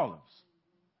Mount of Olives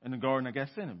in the Garden of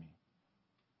Gethsemane.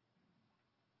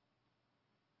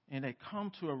 And they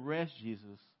come to arrest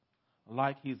Jesus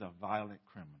like he's a violent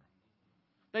criminal.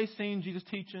 They've seen Jesus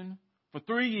teaching for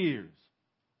 3 years.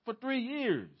 For 3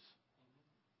 years.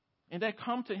 And they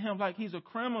come to him like he's a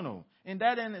criminal. And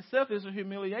that in itself is a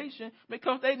humiliation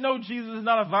because they know Jesus is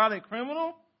not a violent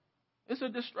criminal. It's a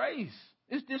disgrace.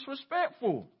 It's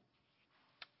disrespectful.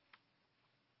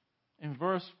 In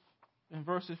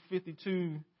verses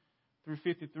 52 through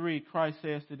 53, Christ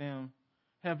says to them,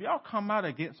 have y'all come out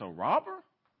against a robber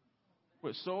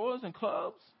with swords and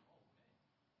clubs?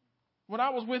 When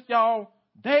I was with y'all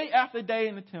day after day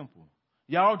in the temple,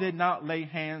 y'all did not lay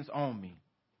hands on me.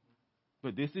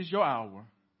 But this is your hour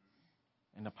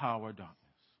and the power of darkness.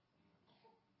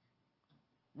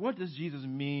 What does Jesus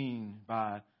mean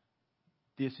by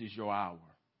this is your hour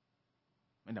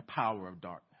and the power of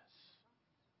darkness?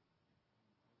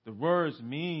 The words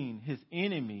mean his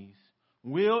enemies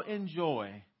will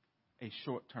enjoy a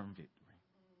short-term victory.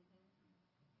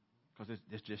 Because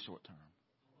it's just short-term.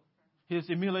 His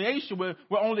humiliation will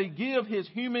only give his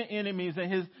human enemies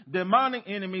and his demonic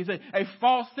enemies a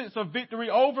false sense of victory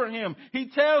over him. He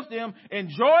tells them,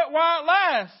 enjoy it while it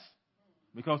lasts,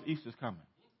 because Easter's coming.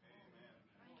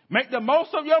 Make the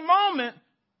most of your moment,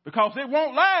 because it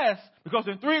won't last, because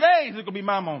in 3 days it's going to be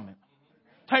my moment.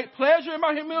 Take pleasure in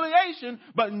my humiliation,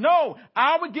 but no,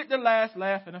 I will get the last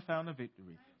laugh and the fountain of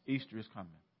victory. Easter is coming.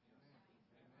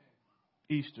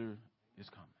 Easter is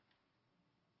coming.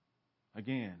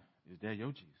 Again, is that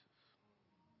your Jesus?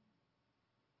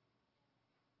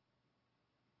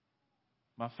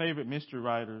 My favorite mystery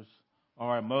writers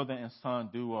are a mother and son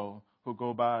duo who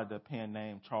go by the pen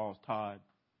name Charles Todd.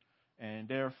 And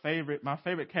my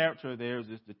favorite character of theirs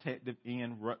is Detective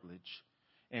Ian Rutledge.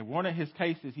 And one of his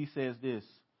cases, he says this: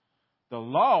 The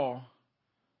law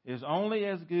is only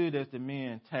as good as the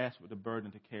men tasked with the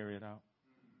burden to carry it out.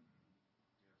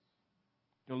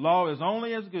 The law is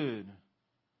only as good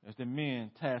as the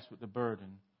men tasked with the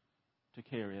burden to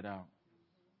carry it out.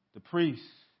 The priests,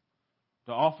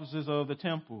 the officers of the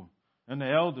temple, and the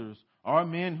elders are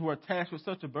men who are tasked with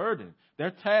such a burden.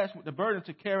 They're tasked with the burden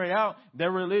to carry out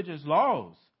their religious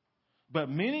laws. But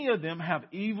many of them have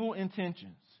evil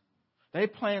intentions. They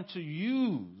plan to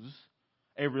use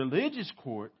a religious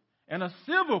court and a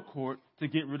civil court to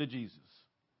get rid of Jesus.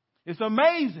 It's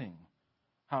amazing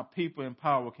how people in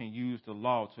power can use the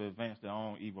law to advance their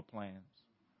own evil plans.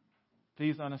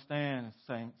 Please understand,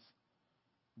 saints,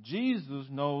 Jesus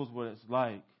knows what it's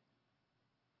like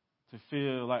to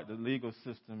feel like the legal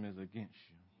system is against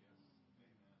you.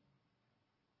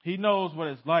 He knows what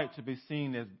it's like to be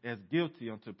seen as guilty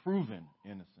until proven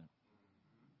innocent.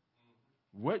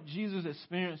 What Jesus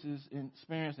experienced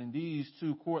in these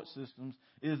two court systems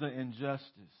is an injustice.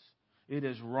 It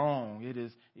is wrong. It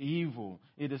is evil.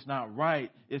 It is not right.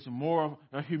 It's more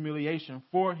a humiliation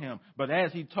for him. But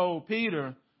as he told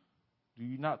Peter, do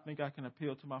you not think I can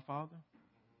appeal to my Father?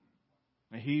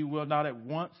 And he will not at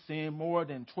once send more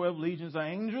than 12 legions of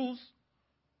angels?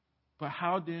 But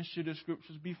how then should the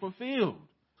scriptures be fulfilled?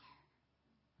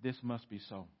 This must be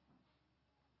so.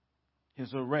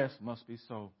 His arrest must be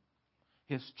so.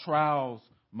 His trials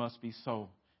must be so.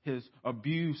 His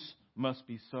abuse must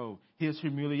be so. His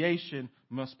humiliation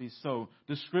must be so.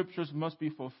 The scriptures must be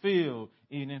fulfilled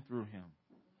in and through him.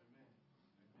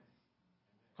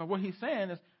 Because what he's saying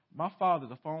is, my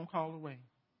Father's a phone call away.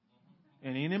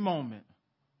 And any moment,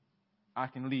 I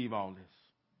can leave all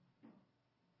this.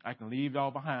 I can leave it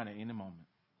all behind at any moment.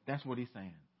 That's what he's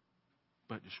saying.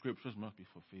 But the scriptures must be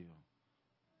fulfilled.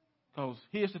 Because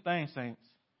here's the thing, saints.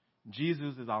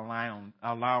 Jesus is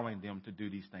allowing them to do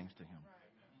these things to him.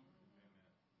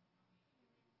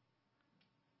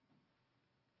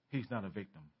 He's not a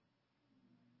victim.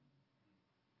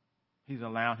 He's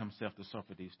allowing himself to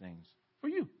suffer these things for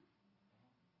you.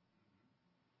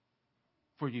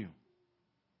 For you.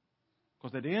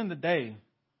 Because at the end of the day,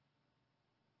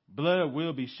 blood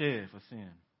will be shed for sin.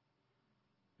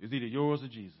 It's either yours or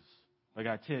Jesus. Like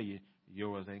I tell you,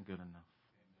 yours ain't good enough.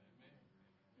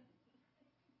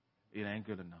 It ain't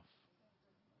good enough.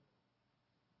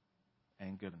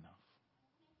 Ain't good enough.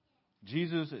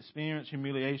 Jesus experienced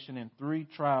humiliation in 3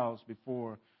 trials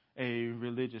before a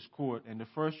religious court. And the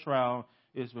first trial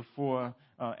is before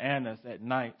Annas at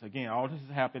night. Again, all this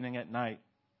is happening at night.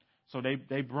 So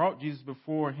they brought Jesus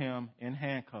before him in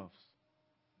handcuffs.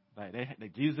 Like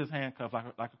Jesus handcuffed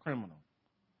like a criminal.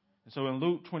 And so in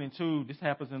Luke 22, this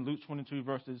happens in Luke 22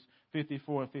 verses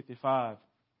 54 and 55.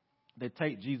 They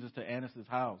take Jesus to Annas'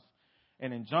 house.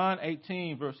 And in John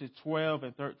 18 verses 12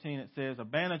 and 13, it says, a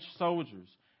band of soldiers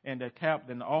and their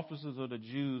captain, the officers of the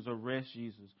Jews, arrest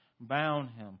Jesus, bound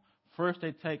him. First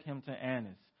they take him to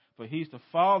Annas, for he's the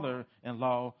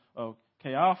father-in-law of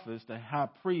Caiaphas, the high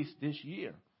priest this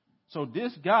year. So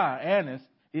this guy, Annas,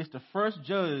 is the first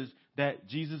judge that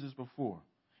Jesus is before.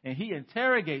 And he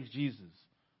interrogates Jesus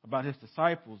about his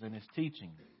disciples and his teaching.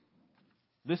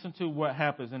 Listen to what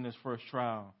happens in this first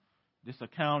trial. This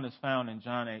account is found in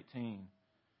John 18.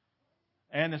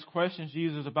 Annas questions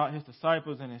Jesus about his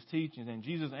disciples and his teachings, and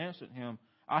Jesus answered him,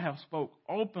 I have spoke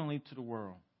openly to the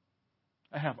world.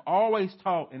 I have always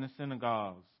taught in the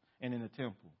synagogues and in the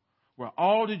temple, where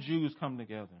all the Jews come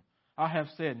together. I have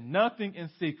said nothing in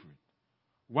secret.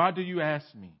 Why do you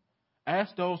ask me?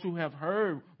 Ask those who have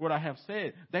heard what I have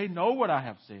said. They know what I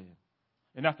have said.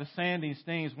 And after saying these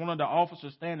things, one of the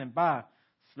officers standing by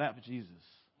slapped Jesus,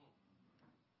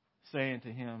 saying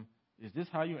to him, is this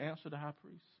how you answer the high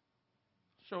priest?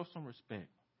 Show some respect.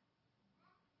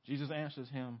 Jesus answers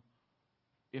him,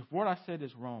 if what I said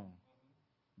is wrong,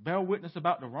 bear witness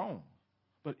about the wrong.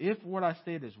 But if what I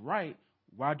said is right,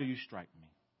 why do you strike me?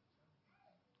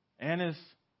 Annas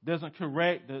doesn't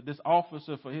correct this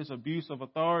officer for his abuse of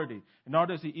authority, nor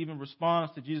does he even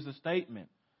respond to Jesus' statement.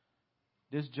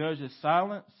 This judge's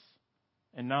silence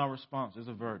and non-response is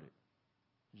a verdict.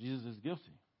 Jesus is guilty.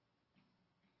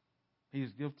 He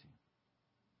is guilty.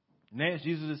 Next,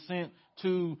 Jesus is sent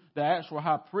to the actual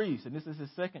high priest, and this is his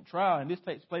second trial, and this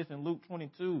takes place in Luke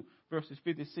 22, verses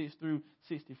 56 through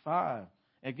 65.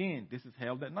 Again, this is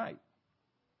held at night,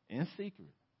 in secret,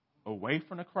 away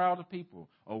from the crowd of people,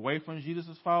 away from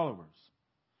Jesus' followers.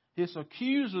 His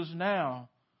accusers now,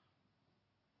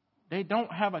 they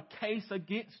don't have a case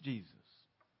against Jesus.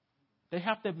 They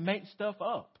have to make stuff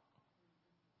up.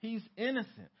 He's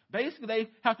innocent. Basically, they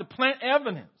have to plant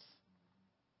evidence.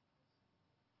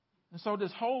 And so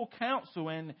this whole council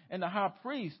and the high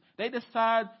priest, they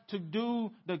decide to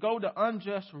go the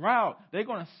unjust route. They're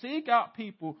going to seek out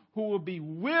people who will be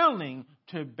willing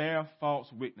to bear false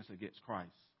witness against Christ.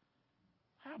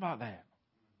 How about that?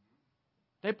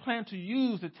 They plan to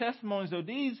use the testimonies of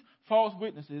these false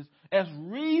witnesses as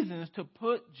reasons to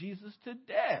put Jesus to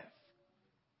death.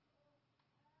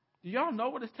 Do y'all know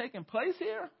what is taking place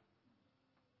here?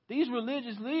 These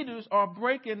religious leaders are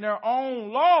breaking their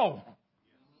own law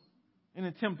in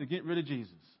an attempt to get rid of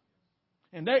Jesus.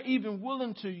 And they're even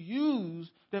willing to use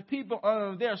the people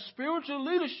under their spiritual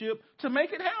leadership to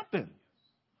make it happen.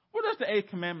 What does the 8th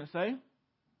commandment say?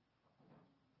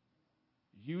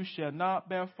 You shall not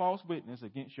bear false witness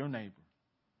against your neighbor.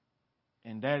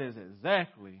 And that is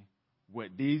exactly what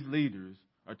these leaders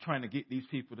are trying to get these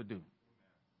people to do.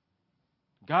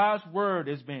 God's word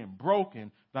is being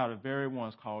broken by the very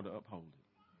ones called to uphold it.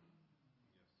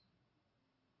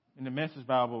 In the Message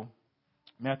Bible,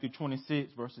 Matthew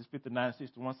 26, verses 59 and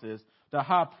 61 says, the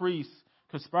high priest,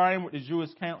 conspiring with the Jewish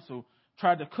council,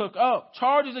 tried to cook up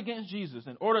charges against Jesus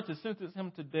in order to sentence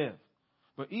him to death.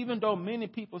 But even though many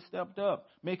people stepped up,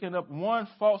 making up one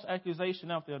false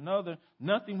accusation after another,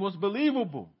 nothing was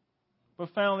believable. But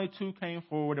finally, 2 came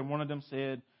forward, and one of them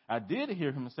said, I did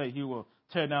hear him say he will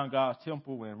tear down God's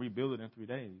temple and rebuild it in 3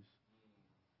 days.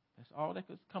 That's all they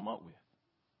could come up with,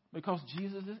 because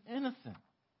Jesus is innocent.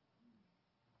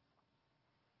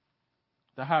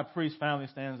 The high priest finally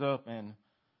stands up and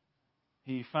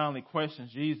he finally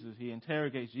questions Jesus. He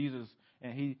interrogates Jesus,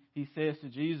 and he says to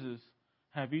Jesus,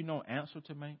 have you no answer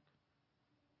to make?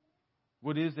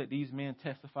 What is that these men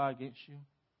testify against you?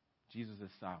 Jesus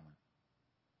is silent.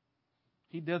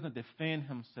 He doesn't defend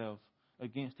himself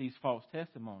against these false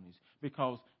testimonies,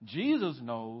 because Jesus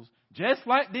knows, just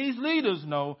like these leaders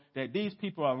know, that these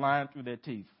people are lying through their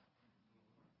teeth.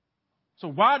 So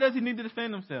why does he need to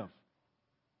defend himself?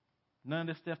 None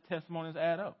of their testimonies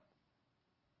add up.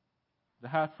 The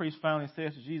high priest finally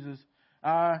says to Jesus,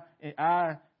 I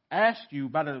ask you,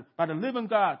 by the living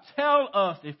God, tell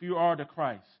us if you are the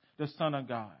Christ, the Son of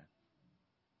God.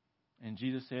 And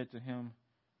Jesus said to him,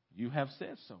 you have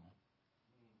said so.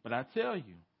 But I tell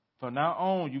you, from now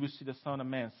on you will see the Son of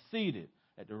Man seated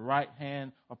at the right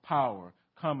hand of power,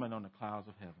 coming on the clouds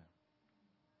of heaven.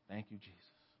 Thank you, Jesus.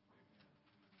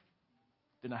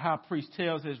 Then the high priest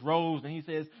tells his robes and he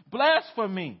says,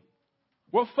 blasphemy.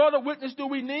 What further witness do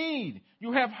we need?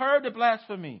 You have heard the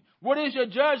blasphemy. What is your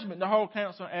judgment? The whole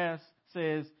council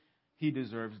says he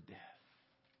deserves death.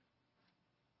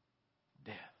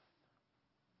 Death.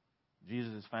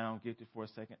 Jesus is found guilty for a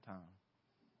second time,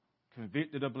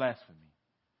 convicted of blasphemy,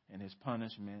 and his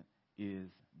punishment is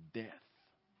death.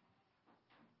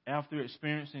 After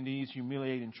experiencing these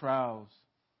humiliating trials,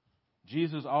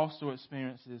 Jesus also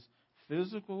experiences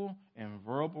physical and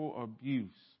verbal abuse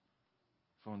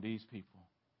from these people.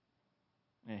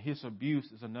 And his abuse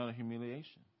is another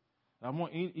humiliation. I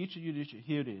want each of you to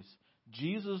hear this.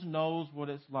 Jesus knows what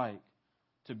it's like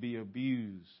to be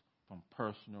abused from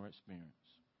personal experience.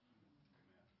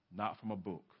 Not from a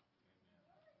book.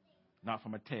 Not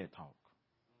from a TED Talk.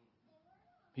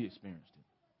 He experienced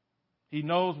it. He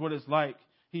knows what it's like.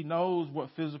 He knows what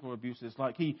physical abuse is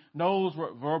like. He knows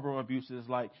what verbal abuse is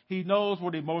like. He knows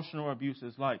what emotional abuse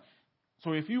is like.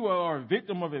 So if you are a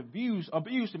victim of abuse,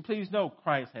 and please know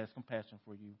Christ has compassion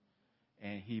for you,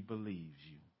 and he believes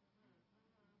you.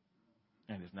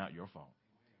 And it's not your fault.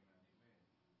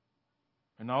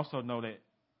 And also know that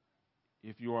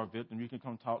if you are a victim, you can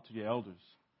come talk to your elders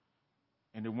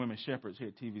and the women shepherds here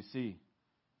at TVC,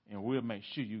 and we'll make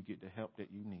sure you get the help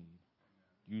that you need.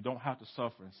 You don't have to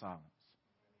suffer in silence.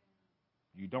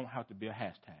 You don't have to be a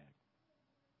hashtag.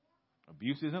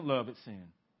 Abuse isn't love, it's sin.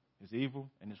 It's evil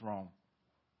and it's wrong.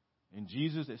 And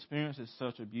Jesus experiences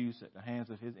such abuse at the hands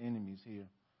of his enemies here.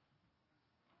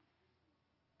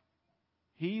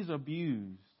 He's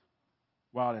abused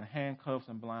while in handcuffs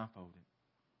and blindfolded.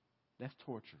 That's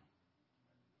torture.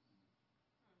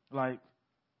 Like,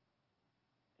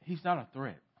 he's not a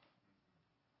threat.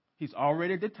 He's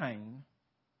already detained.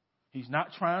 He's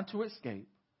not trying to escape.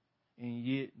 And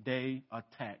yet they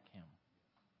attack him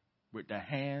with their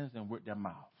hands and with their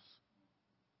mouths.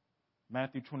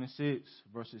 Matthew 26,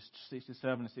 verses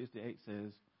 67 and 68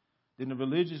 says, then the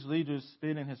religious leaders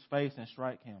spit in his face and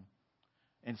strike him.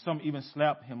 And some even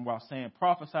slapped him while saying,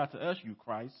 prophesy to us, you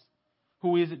Christ.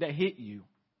 Who is it that hit you?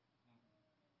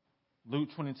 Luke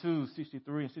 22,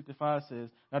 63 and 65 says,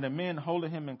 now the men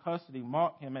holding him in custody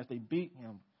mocked him as they beat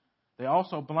him. They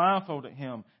also blindfolded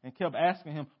him and kept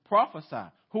asking him, prophesy.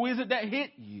 Who is it that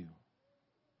hit you?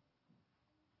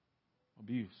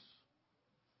 Abuse.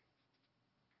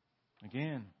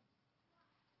 Again,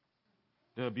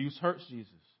 The abuse hurts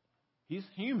Jesus. He's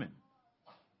human.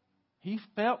 He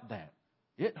felt that.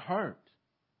 It hurt.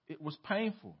 It was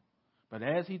painful. But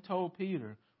as he told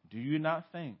Peter, do you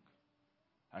not think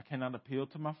I cannot appeal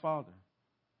to my Father,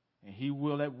 and he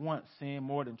will at once send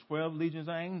more than 12 legions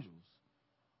of angels?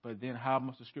 But then how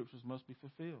much the scriptures must be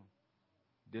fulfilled?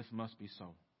 This must be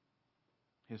so.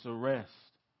 His arrest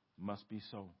must be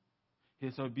so.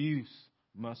 His abuse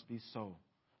must be so.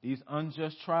 These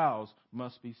unjust trials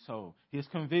must be so. His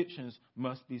convictions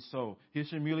must be so. His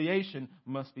humiliation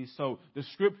must be so. The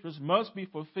scriptures must be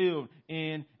fulfilled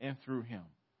in and through him.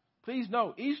 Please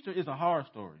know, Easter is a horror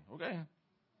story, okay?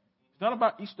 It's not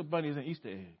about Easter bunnies and Easter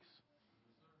eggs.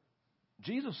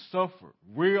 Jesus suffered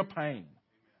real pain.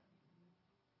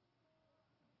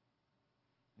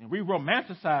 And we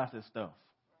romanticize this stuff.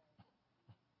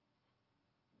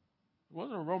 It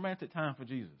wasn't a romantic time for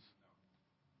Jesus.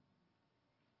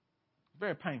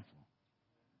 Very painful.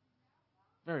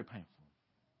 Very painful.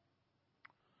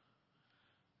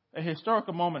 A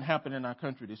historical moment happened in our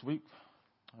country this week.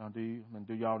 Do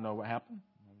y'all know what happened?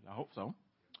 I hope so.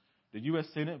 The U.S.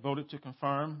 Senate voted to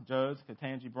confirm Judge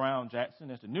Ketanji Brown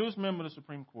Jackson as the newest member of the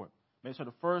Supreme Court. Makes her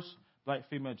the first black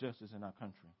female justice in our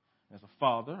country. As a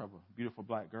father of a beautiful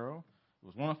black girl, it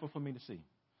was wonderful for me to see.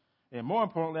 And more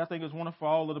importantly, I think it was wonderful for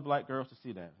all of the black girls to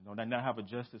see that. They now have a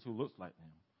justice who looks like them.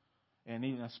 And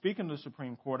even speaking of the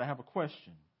Supreme Court, I have a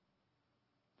question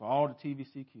for all the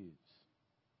TVC kids.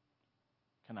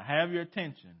 Can I have your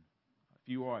attention if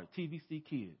you are a TVC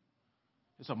kid?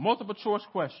 It's a multiple choice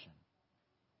question.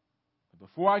 But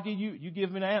before I give you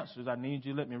give me the answers, I need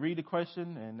you to let me read the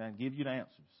question and then give you the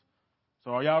answers.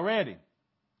 So are y'all ready?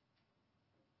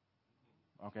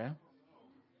 Okay.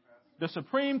 The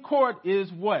Supreme Court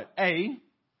is what? A,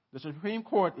 the Supreme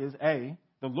Court is A,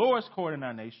 the lowest court in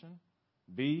our nation.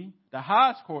 B, the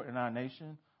highest court in our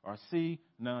nation. Or C,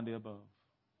 none of the above.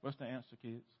 What's the answer,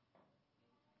 kids?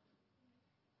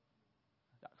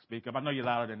 Speak up. I know you're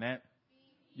louder than that.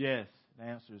 Yes, the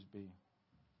answer is B.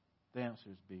 The answer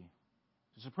is B.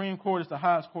 The Supreme Court is the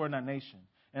highest court in our nation.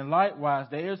 And likewise,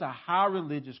 there is a high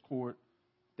religious court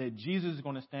that Jesus is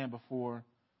going to stand before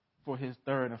for his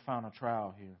third and final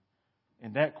trial here.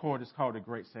 And that court is called the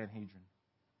Great Sanhedrin.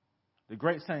 The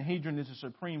Great Sanhedrin is the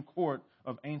Supreme Court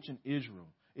of ancient Israel.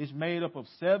 It's made up of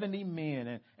 70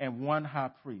 men and one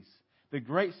high priest. The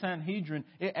Great Sanhedrin,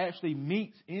 it actually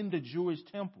meets in the Jewish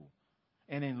temple.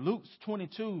 And in Luke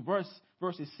 22,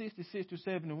 verses 66 to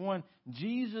 71,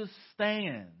 Jesus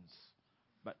stands,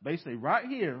 but basically right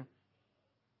here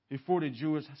before the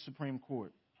Jewish Supreme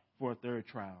Court for a third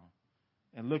trial.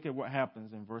 And look at what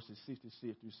happens in verses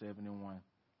 66 through 71.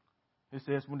 It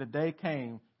says, when the day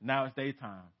came, now it's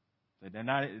daytime.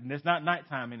 It's not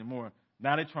nighttime anymore.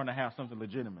 Now they're trying to have something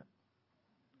legitimate.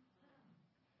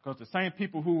 Because the same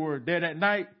people who were there that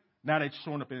night, now they're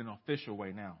showing up in an official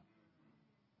way now.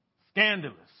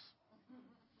 Scandalous.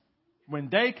 When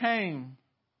day came,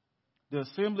 the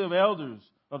assembly of elders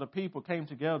of the people came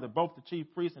together, both the chief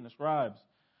priests and the scribes,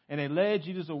 and they led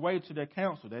Jesus away to their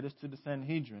council, that is to the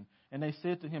Sanhedrin. And they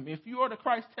said to him, if you are the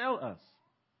Christ, tell us.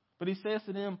 But he says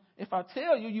to them, if I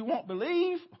tell you, you won't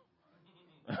believe.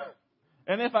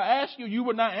 And if I ask you, you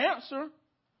would not answer.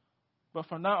 But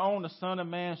from now on, the Son of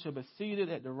Man shall be seated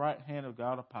at the right hand of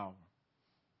God of power.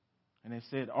 And they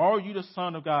said, are you the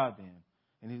Son of God then?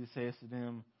 And he says to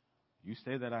them, you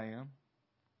say that I am.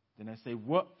 Then they say,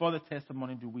 what further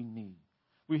testimony do we need?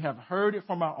 We have heard it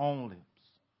from our own lips.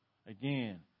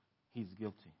 Again, he's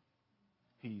guilty.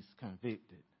 He's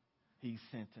convicted. He's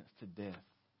sentenced to death.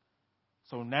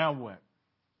 So now what?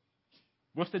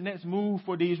 What's the next move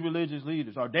for these religious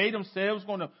leaders? Are they themselves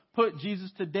going to put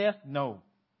Jesus to death? No.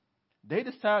 They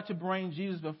decide to bring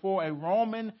Jesus before a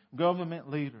Roman government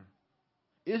leader.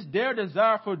 It's their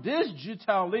desire for this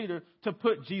Gentile leader to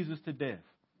put Jesus to death.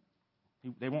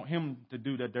 They want him to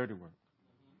do their dirty work.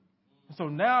 So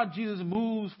now Jesus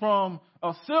moves from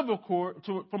a civil court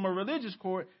from a religious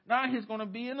court. Now he's going to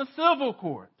be in a civil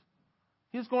court.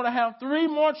 He's going to have 3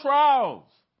 more trials.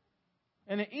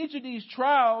 And in each of these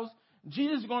trials,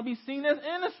 Jesus is going to be seen as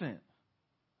innocent.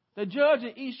 The judge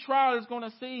in each trial is going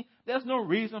to see there's no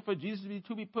reason for Jesus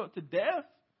to be put to death.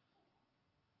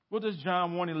 What does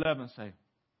John 1:11 say?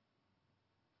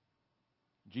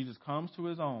 Jesus comes to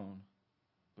his own,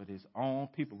 but his own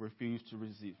people refuse to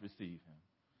receive him.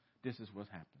 This is what's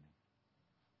happening.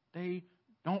 They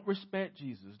don't respect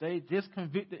Jesus. They just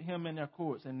convicted him in their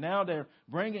courts, and now they're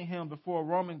bringing him before a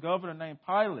Roman governor named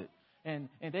Pilate, and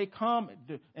they come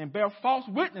and bear false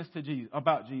witness to Jesus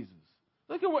about Jesus.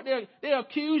 Look at what they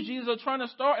accuse Jesus of trying to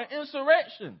start an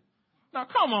insurrection. Now,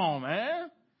 come on, man.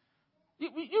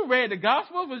 You read the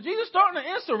Gospels. Was Jesus starting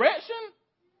an insurrection?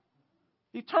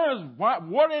 He turns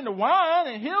water into wine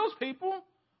and heals people.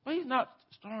 But he's not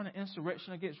starting an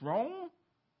insurrection against Rome.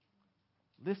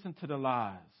 Listen to the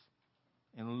lies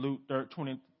in Luke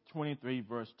 23,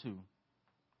 verse 2.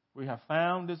 We have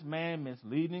found this man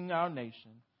misleading our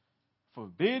nation,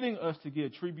 forbidding us to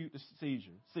give tribute to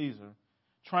Caesar,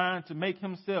 trying to make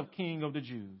himself king of the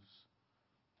Jews.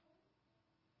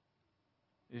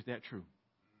 Is that true?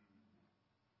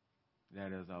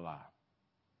 That is a lie.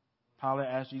 Pilate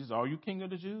asked Jesus, are you king of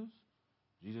the Jews?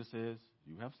 Jesus says,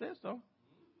 you have said so.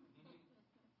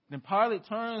 Then Pilate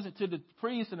turns to the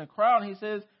priests and the crowd and he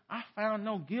says, I found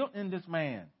no guilt in this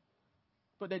man.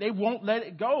 But they won't let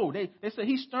it go. They say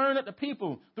he's stirring up the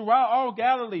people throughout all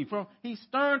Galilee. He's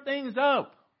stirring things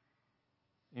up.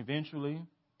 Eventually,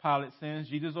 Pilate sends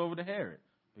Jesus over to Herod.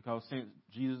 Because since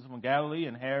Jesus is from Galilee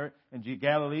and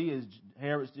Galilee is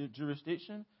Herod's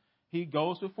jurisdiction, he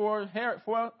goes before Herod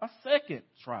for a second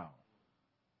trial.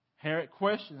 Herod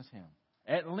questions him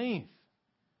at length.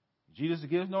 Jesus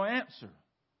gives no answer.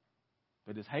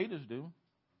 But his haters do.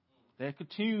 They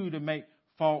continue to make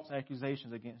false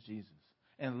accusations against Jesus.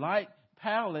 And like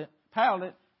Pilate,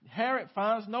 Herod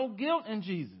finds no guilt in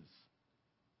Jesus.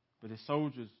 But his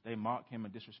soldiers, they mock him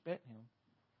and disrespect him.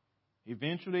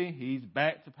 Eventually, he's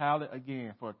back to Pilate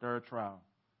again for a third trial,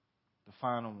 the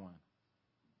final one.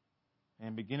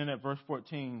 And beginning at verse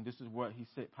 14, this is what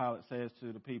Pilate says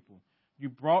to the people. You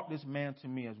brought this man to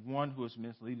me as one who is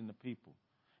misleading the people.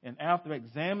 And after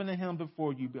examining him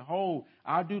before you, behold,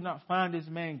 I do not find this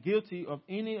man guilty of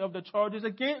any of the charges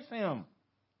against him.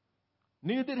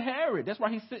 Neither did Herod. That's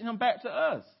why he's sending him back to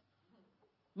us.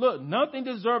 Look, nothing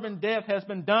deserving death has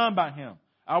been done by him.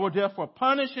 I will therefore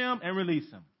punish him and release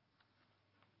him.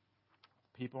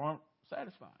 People aren't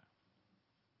satisfied.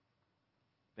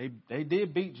 They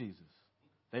did beat Jesus.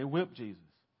 They whipped Jesus.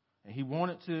 And he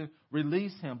wanted to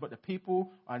release him, but the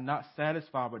people are not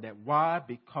satisfied with that. Why?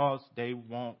 Because they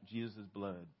want Jesus'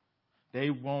 blood.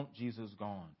 They want Jesus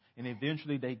gone. And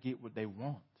eventually they get what they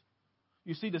want.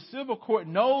 You see, the civil court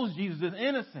knows Jesus is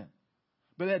innocent.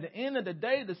 But at the end of the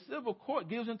day, the civil court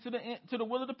gives in to the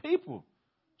will of the people.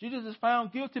 Jesus is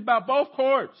found guilty by both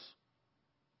courts.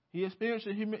 He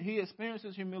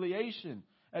experiences humiliation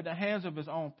at the hands of his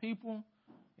own people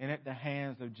and at the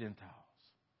hands of Gentiles.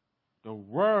 The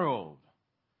world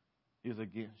is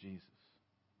against Jesus.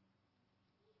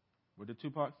 What did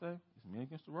Tupac say? It's me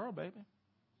against the world, baby.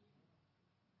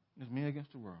 It's me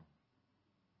against the world.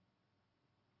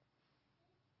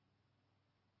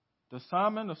 Does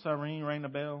Simon of Cyrene ring a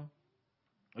bell?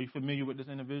 Are you familiar with this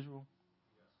individual?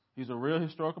 He's a real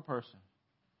historical person.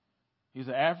 He's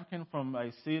an African from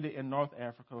a city in North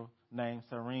Africa named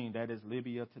Cyrene, that is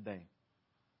Libya today.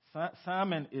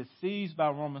 Simon is seized by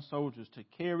Roman soldiers to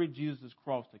carry Jesus'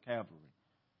 cross to Calvary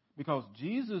because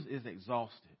Jesus is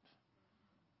exhausted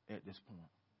at this point.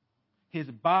 His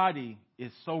body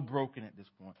is so broken at this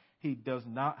point, he does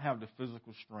not have the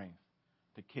physical strength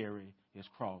to carry his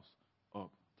cross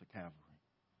up to Calvary.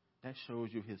 That shows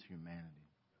you his humanity.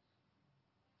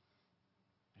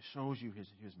 It shows you his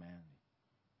humanity.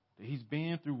 That he's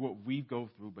been through what we go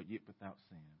through, but yet without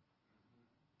sin.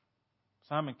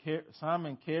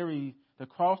 The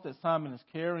cross that Simon is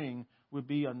carrying would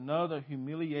be another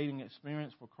humiliating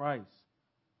experience for Christ.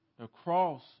 The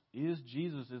cross is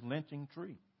Jesus' lynching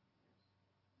tree.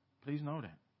 Please know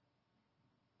that.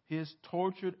 His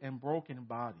tortured and broken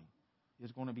body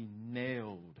is going to be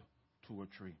nailed to a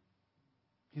tree.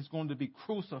 He's going to be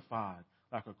crucified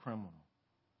like a criminal.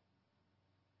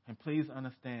 And please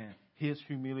understand, his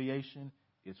humiliation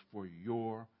is for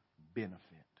your benefit.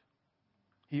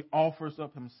 He offers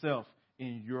up himself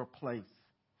in your place.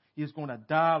 He is going to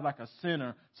die like a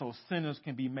sinner so sinners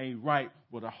can be made right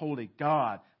with a holy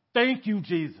God. Thank you,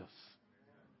 Jesus.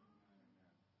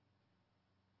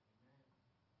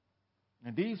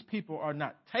 And these people are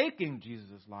not taking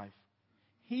Jesus' life.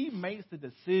 He makes the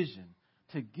decision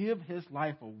to give his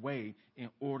life away in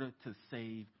order to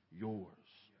save yours.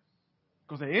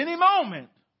 Because at any moment,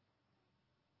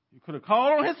 you could have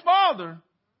called on his Father,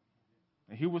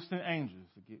 and he would send angels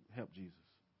to help Jesus.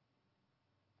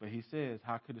 But he says,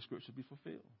 how could the scripture be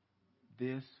fulfilled?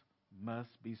 This must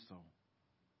be so.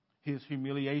 His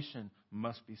humiliation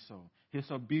must be so. His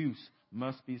abuse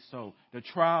must be so. The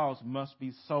trials must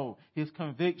be so. His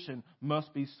conviction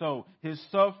must be so. His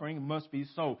suffering must be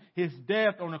so. His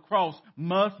death on the cross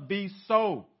must be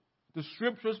so. The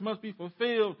scriptures must be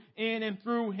fulfilled in and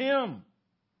through him.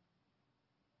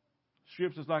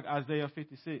 Scriptures like Isaiah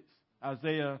 56,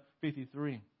 Isaiah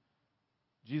 53.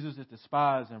 Jesus is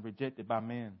despised and rejected by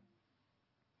men.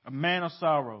 A man of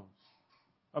sorrows.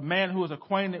 A man who is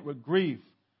acquainted with grief,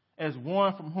 as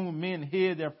one from whom men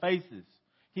hid their faces.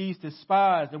 He's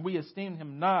despised, and we esteem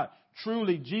him not.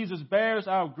 Truly, Jesus bears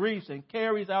our griefs and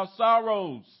carries our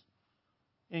sorrows.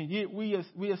 And yet we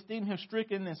esteem him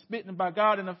stricken and smitten by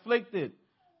God and afflicted.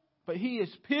 But he is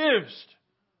pierced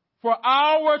for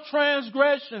our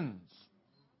transgressions.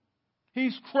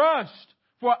 He's crushed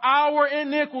for our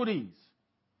iniquities.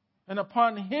 And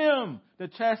upon him the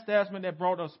chastisement that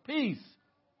brought us peace.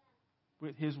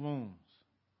 With his wounds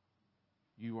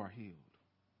you are healed.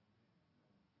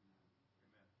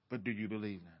 But do you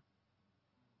believe that?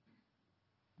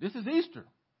 This is Easter.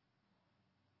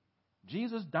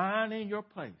 Jesus dying in your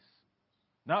place.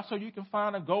 Not so you can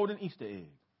find a golden Easter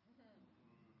egg.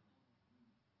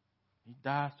 He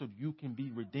died so you can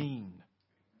be redeemed.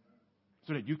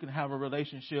 So that you can have a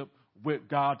relationship with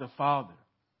God the Father.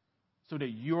 So that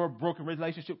your broken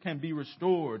relationship can be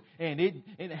restored. And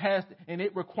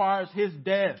it requires his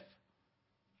death.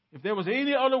 If there was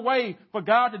any other way for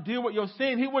God to deal with your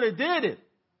sin, he would have did it.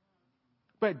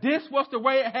 But this was the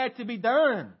way it had to be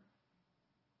done.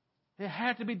 It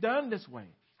had to be done this way.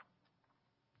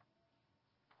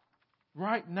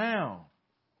 Right now,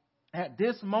 at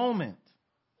this moment,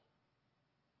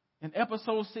 in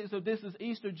episode 6 of This is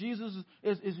Easter, Jesus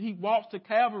he walks to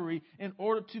Calvary in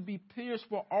order to be pierced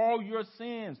for all your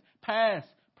sins, past,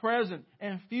 present,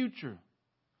 and future.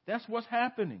 That's what's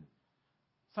happening.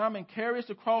 Simon carries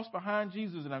the cross behind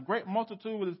Jesus, and a great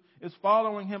multitude is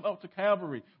following him up to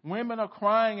Calvary. Women are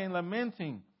crying and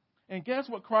lamenting. And guess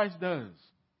what Christ does?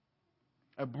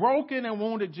 A broken and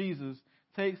wounded Jesus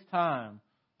takes time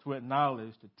to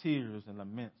acknowledge the tears and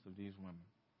laments of these women.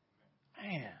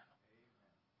 Man,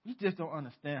 we just don't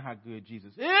understand how good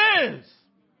Jesus is.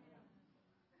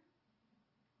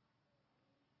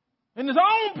 In his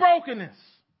own brokenness,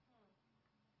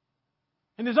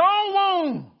 in his own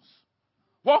wounds,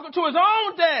 walking to his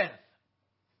own death,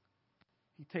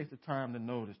 he takes the time to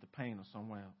notice the pain of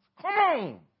someone else. Come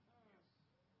on.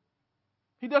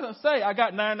 He doesn't say, I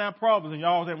got 99 problems and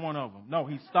y'all ain't one of them. No,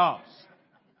 he stops.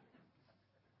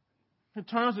 He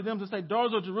turns to them to say,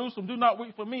 daughters of Jerusalem, do not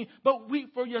weep for me, but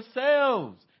weep for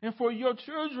yourselves and for your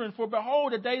children. For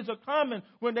behold, the days are coming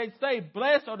when they say,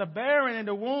 blessed are the barren and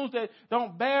the wombs that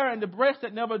don't bear and the breasts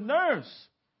that never nurse.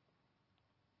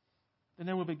 Then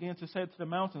they will begin to say to the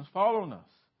mountains, fall on us,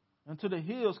 and to the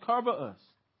hills, cover us.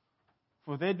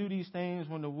 For they do these things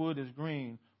when the wood is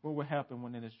green. What will happen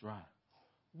when it is dry?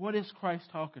 What is Christ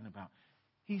talking about?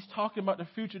 He's talking about the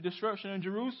future destruction in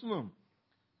Jerusalem.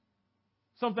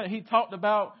 Something he talked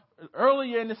about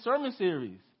earlier in the sermon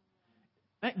series.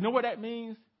 You know what that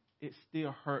means? It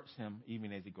still hurts him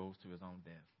even as he goes to his own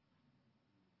death.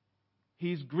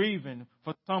 He's grieving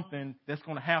for something that's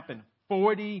going to happen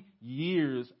 40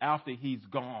 years after he's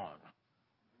gone.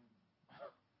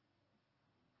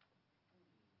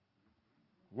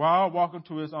 While walking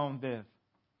to his own death,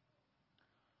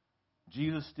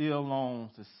 Jesus still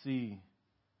longs to see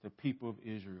the people of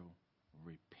Israel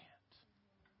repent.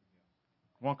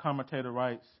 One commentator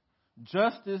writes,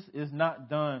 justice is not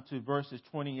done to verses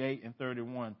 28 and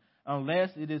 31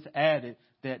 unless it is added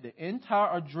that the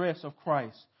entire address of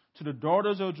Christ to the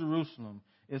daughters of Jerusalem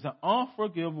is an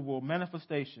unforgivable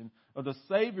manifestation of the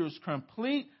Savior's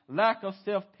complete lack of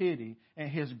self-pity and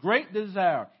his great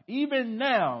desire, even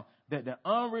now, that the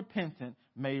unrepentant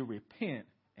may repent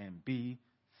and be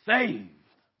saved.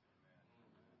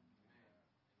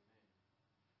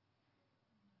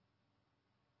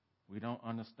 We don't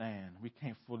understand. We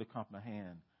can't fully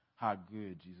comprehend how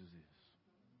good Jesus is.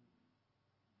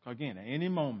 Again, at any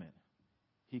moment,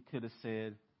 he could have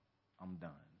said, I'm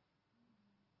done.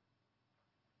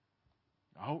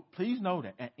 Please know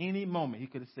that at any moment, he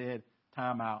could have said,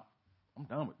 time out. I'm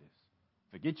done with this.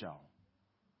 Forget y'all.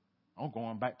 I'm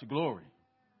going back to glory.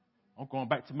 I'm going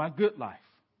back to my good life.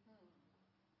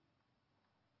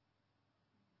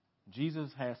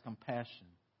 Jesus has compassion.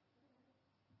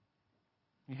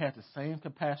 He had the same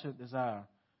compassionate desire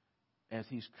as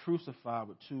he's crucified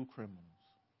with two criminals.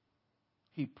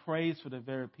 He prays for the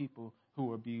very people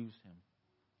who abused him.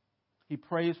 He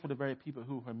prays for the very people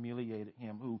who humiliated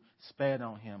him, who spat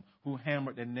on him, who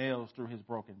hammered their nails through his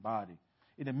broken body.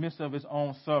 In the midst of his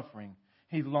own suffering,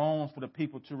 he longs for the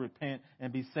people to repent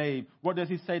and be saved. What does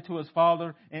he say to his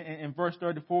Father? In verse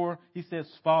 34, he says,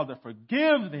 Father,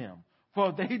 forgive them,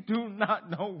 for they do not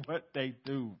know what they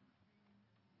do.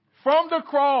 From the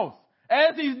cross,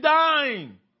 as he's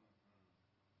dying,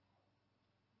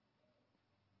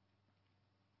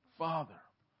 Father,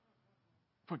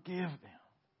 forgive them,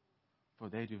 for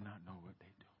they do not know what they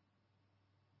do.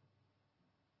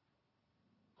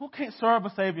 Who can't serve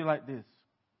a Savior like this?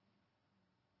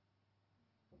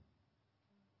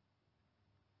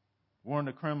 One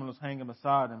of the criminals hanging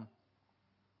beside him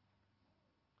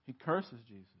He curses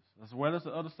Jesus as well as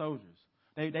the other soldiers.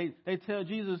 They tell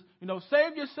Jesus,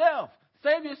 save yourself.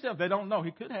 Save yourself. They don't know.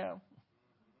 He could have.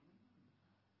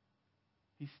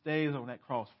 He stays on that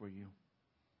cross for you.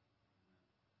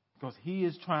 Because he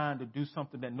is trying to do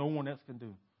something that no one else can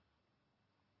do.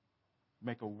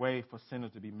 Make a way for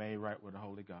sinners to be made right with the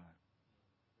Holy God.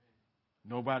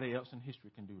 Nobody else in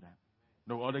history can do that.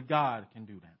 No other God can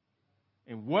do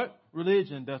that. In what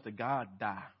religion does the God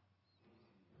die?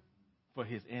 For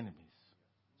his enemies.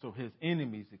 So his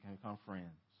enemies can become friends.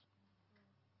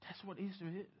 That's what Easter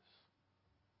is.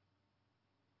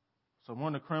 So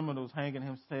one of the criminals hanging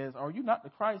him says, are you not the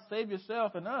Christ? Save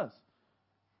yourself and us.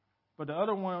 But the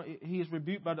other one, he is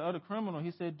rebuked by the other criminal.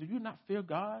 He said, do you not fear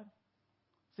God?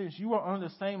 Since you are under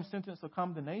the same sentence of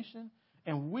condemnation,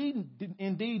 and we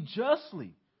indeed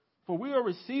justly, for we are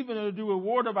receiving the due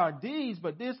reward of our deeds,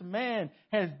 but this man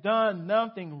has done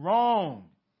nothing wrong.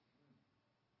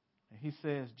 And he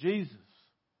says, Jesus,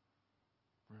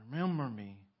 remember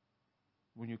me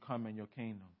when you come in your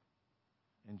kingdom.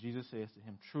 And Jesus says to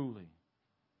him, truly,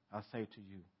 I say to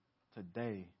you,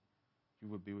 today you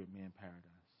will be with me in paradise.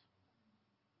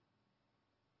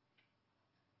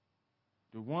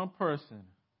 The one person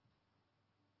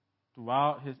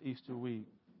throughout his Easter week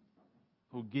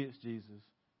who gets Jesus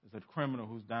is a criminal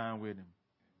who's dying with him,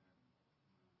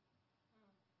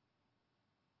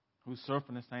 who's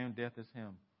suffering the same death as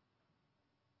him.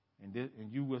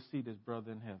 And you will see this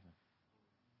brother in heaven.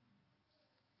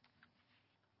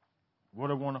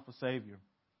 What a wonderful Savior.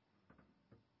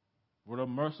 What a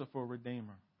merciful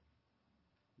Redeemer.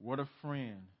 What a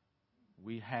friend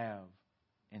we have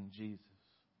in Jesus.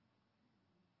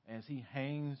 As he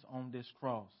hangs on this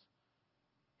cross,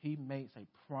 he makes a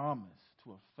promise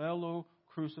to a fellow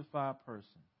crucified person.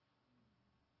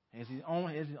 As he's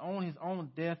on his own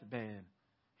deathbed,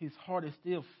 his heart is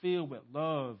still filled with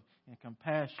love and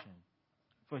compassion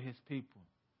for his people.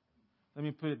 Let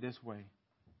me put it this way.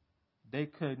 They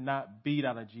could not beat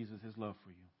out of Jesus his love for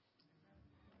you.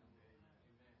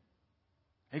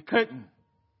 They couldn't.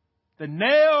 The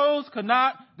nails could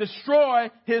not destroy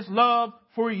his love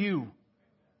for you.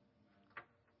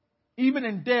 Even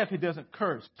in death, he doesn't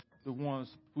curse the ones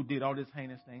who did all these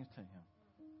heinous things to him.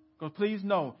 Because please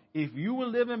know, if you were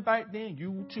living back then,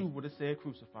 you too would have said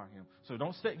crucify him. So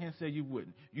don't sit here and say you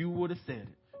wouldn't. You would have said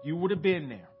it. You would have been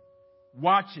there,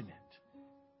 watching it.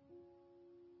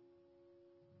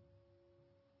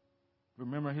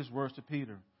 Remember his words to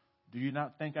Peter. Do you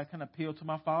not think I can appeal to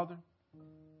my Father?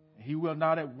 And he will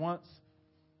not at once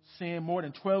send more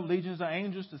than 12 legions of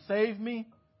angels to save me?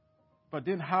 But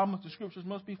then how much the scriptures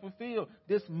must be fulfilled?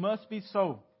 This must be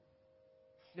so.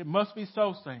 It must be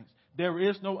so, saints. There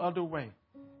is no other way.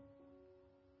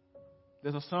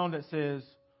 There's a song that says,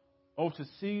 oh, to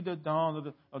see the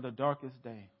dawn of the darkest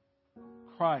day.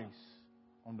 Christ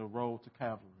on the road to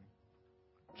Calvary.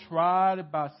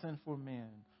 Tried by sinful men.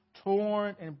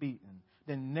 Torn and beaten.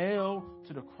 Then nailed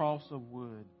to the cross of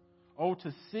wood. Oh,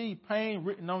 to see pain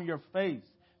written on your face.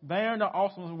 Bearing the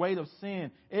awesome weight of sin,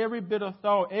 every bitter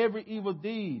thought, every evil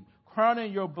deed,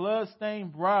 crowning your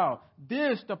blood-stained brow.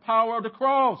 This, the power of the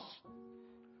cross.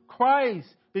 Christ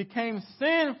became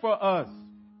sin for us,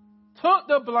 took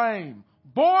the blame,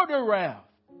 bore the wrath,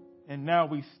 and now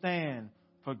we stand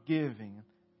forgiving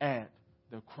at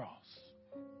the cross.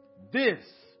 This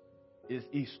is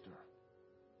Easter.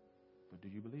 But do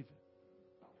you believe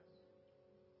it?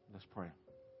 Let's pray.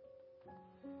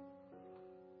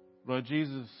 Lord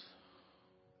Jesus,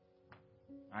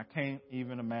 I can't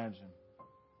even imagine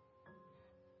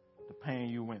the pain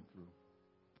you went through.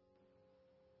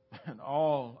 And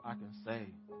all I can say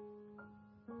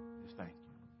is thank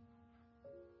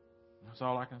you. That's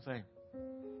all I can say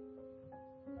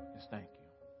is thank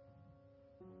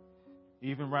you.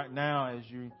 Even right now, as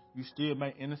you still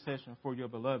make intercession for your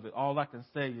beloved, all I can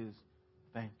say is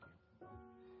thank you.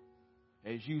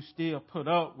 As you still put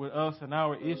up with us and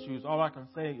our issues, all I can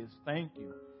say is thank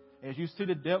you. As you see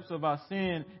the depths of our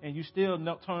sin and you still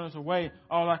turn us away,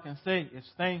 all I can say is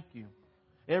thank you.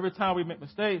 Every time we make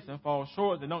mistakes and fall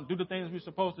short and don't do the things we're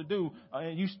supposed to do,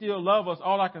 and you still love us,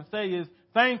 all I can say is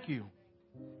thank you.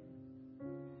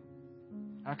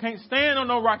 I can't stand on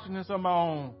no righteousness of my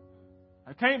own.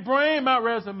 I can't bring my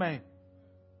resume.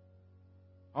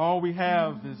 All we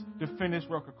have is the finished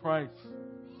work of Christ.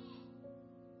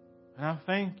 And I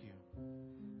thank you.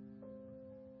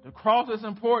 The cross is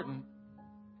important,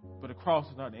 but the cross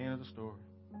is not the end of the story.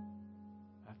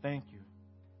 I thank you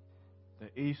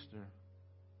that Easter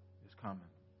is coming.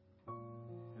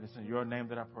 And it's in your name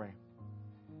that I pray.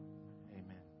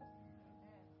 Amen.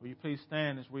 Will you please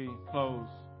stand as we close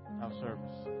our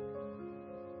service?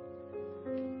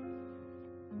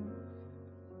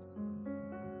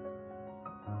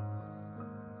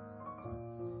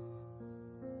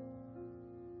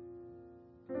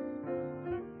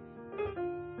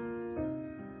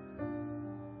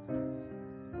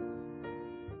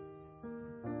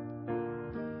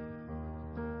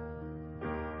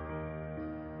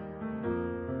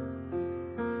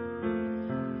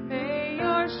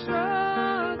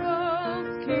 struggles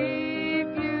keep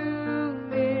you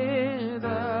near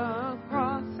the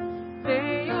cross.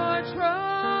 May your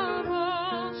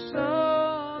troubles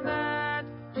show that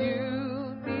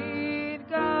you need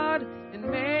God, and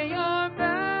may your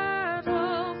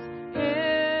battles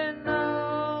end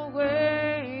the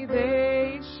way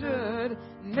they should.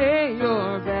 May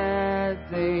your bad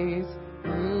days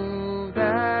prove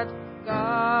that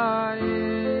God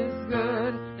is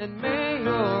good, and may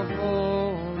your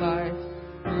whole life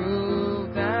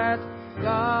prove that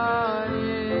God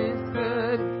is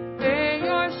good. May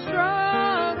your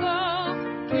struggles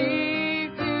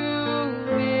keep you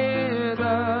near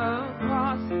the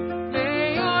cross.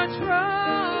 May your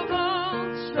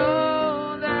troubles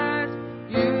show that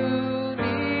you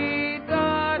need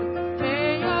God.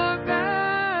 May your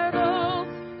battles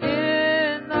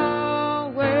end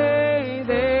the way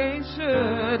they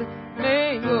should.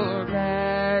 May your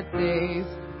bad days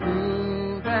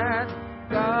prove that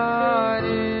God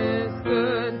is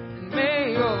good, and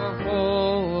may your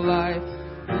whole life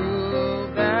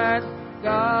prove that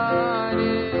God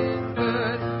is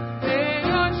good. May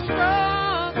your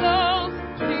struggles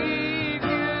keep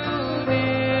you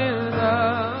near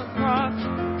the cross.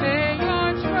 May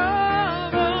your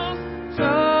troubles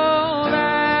show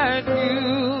that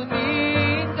you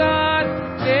need God.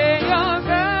 May your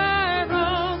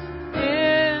battles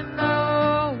end the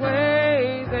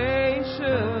way they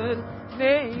should.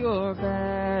 May your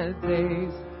bad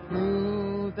days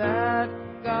prove that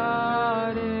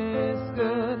God is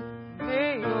good.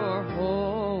 May your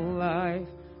whole life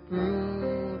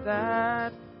prove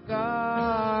that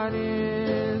God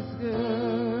is good.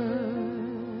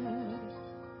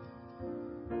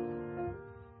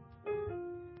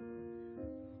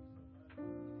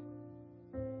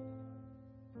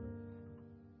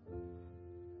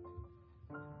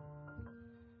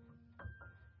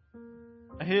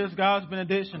 Here's God's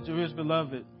benediction to his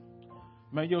beloved.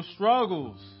 May your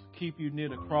struggles keep you near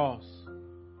the cross,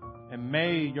 and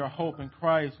may your hope in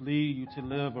Christ lead you to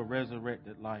live a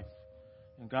resurrected life.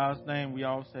 In God's name, we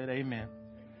all said amen.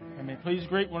 Amen. Please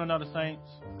greet one another, saints.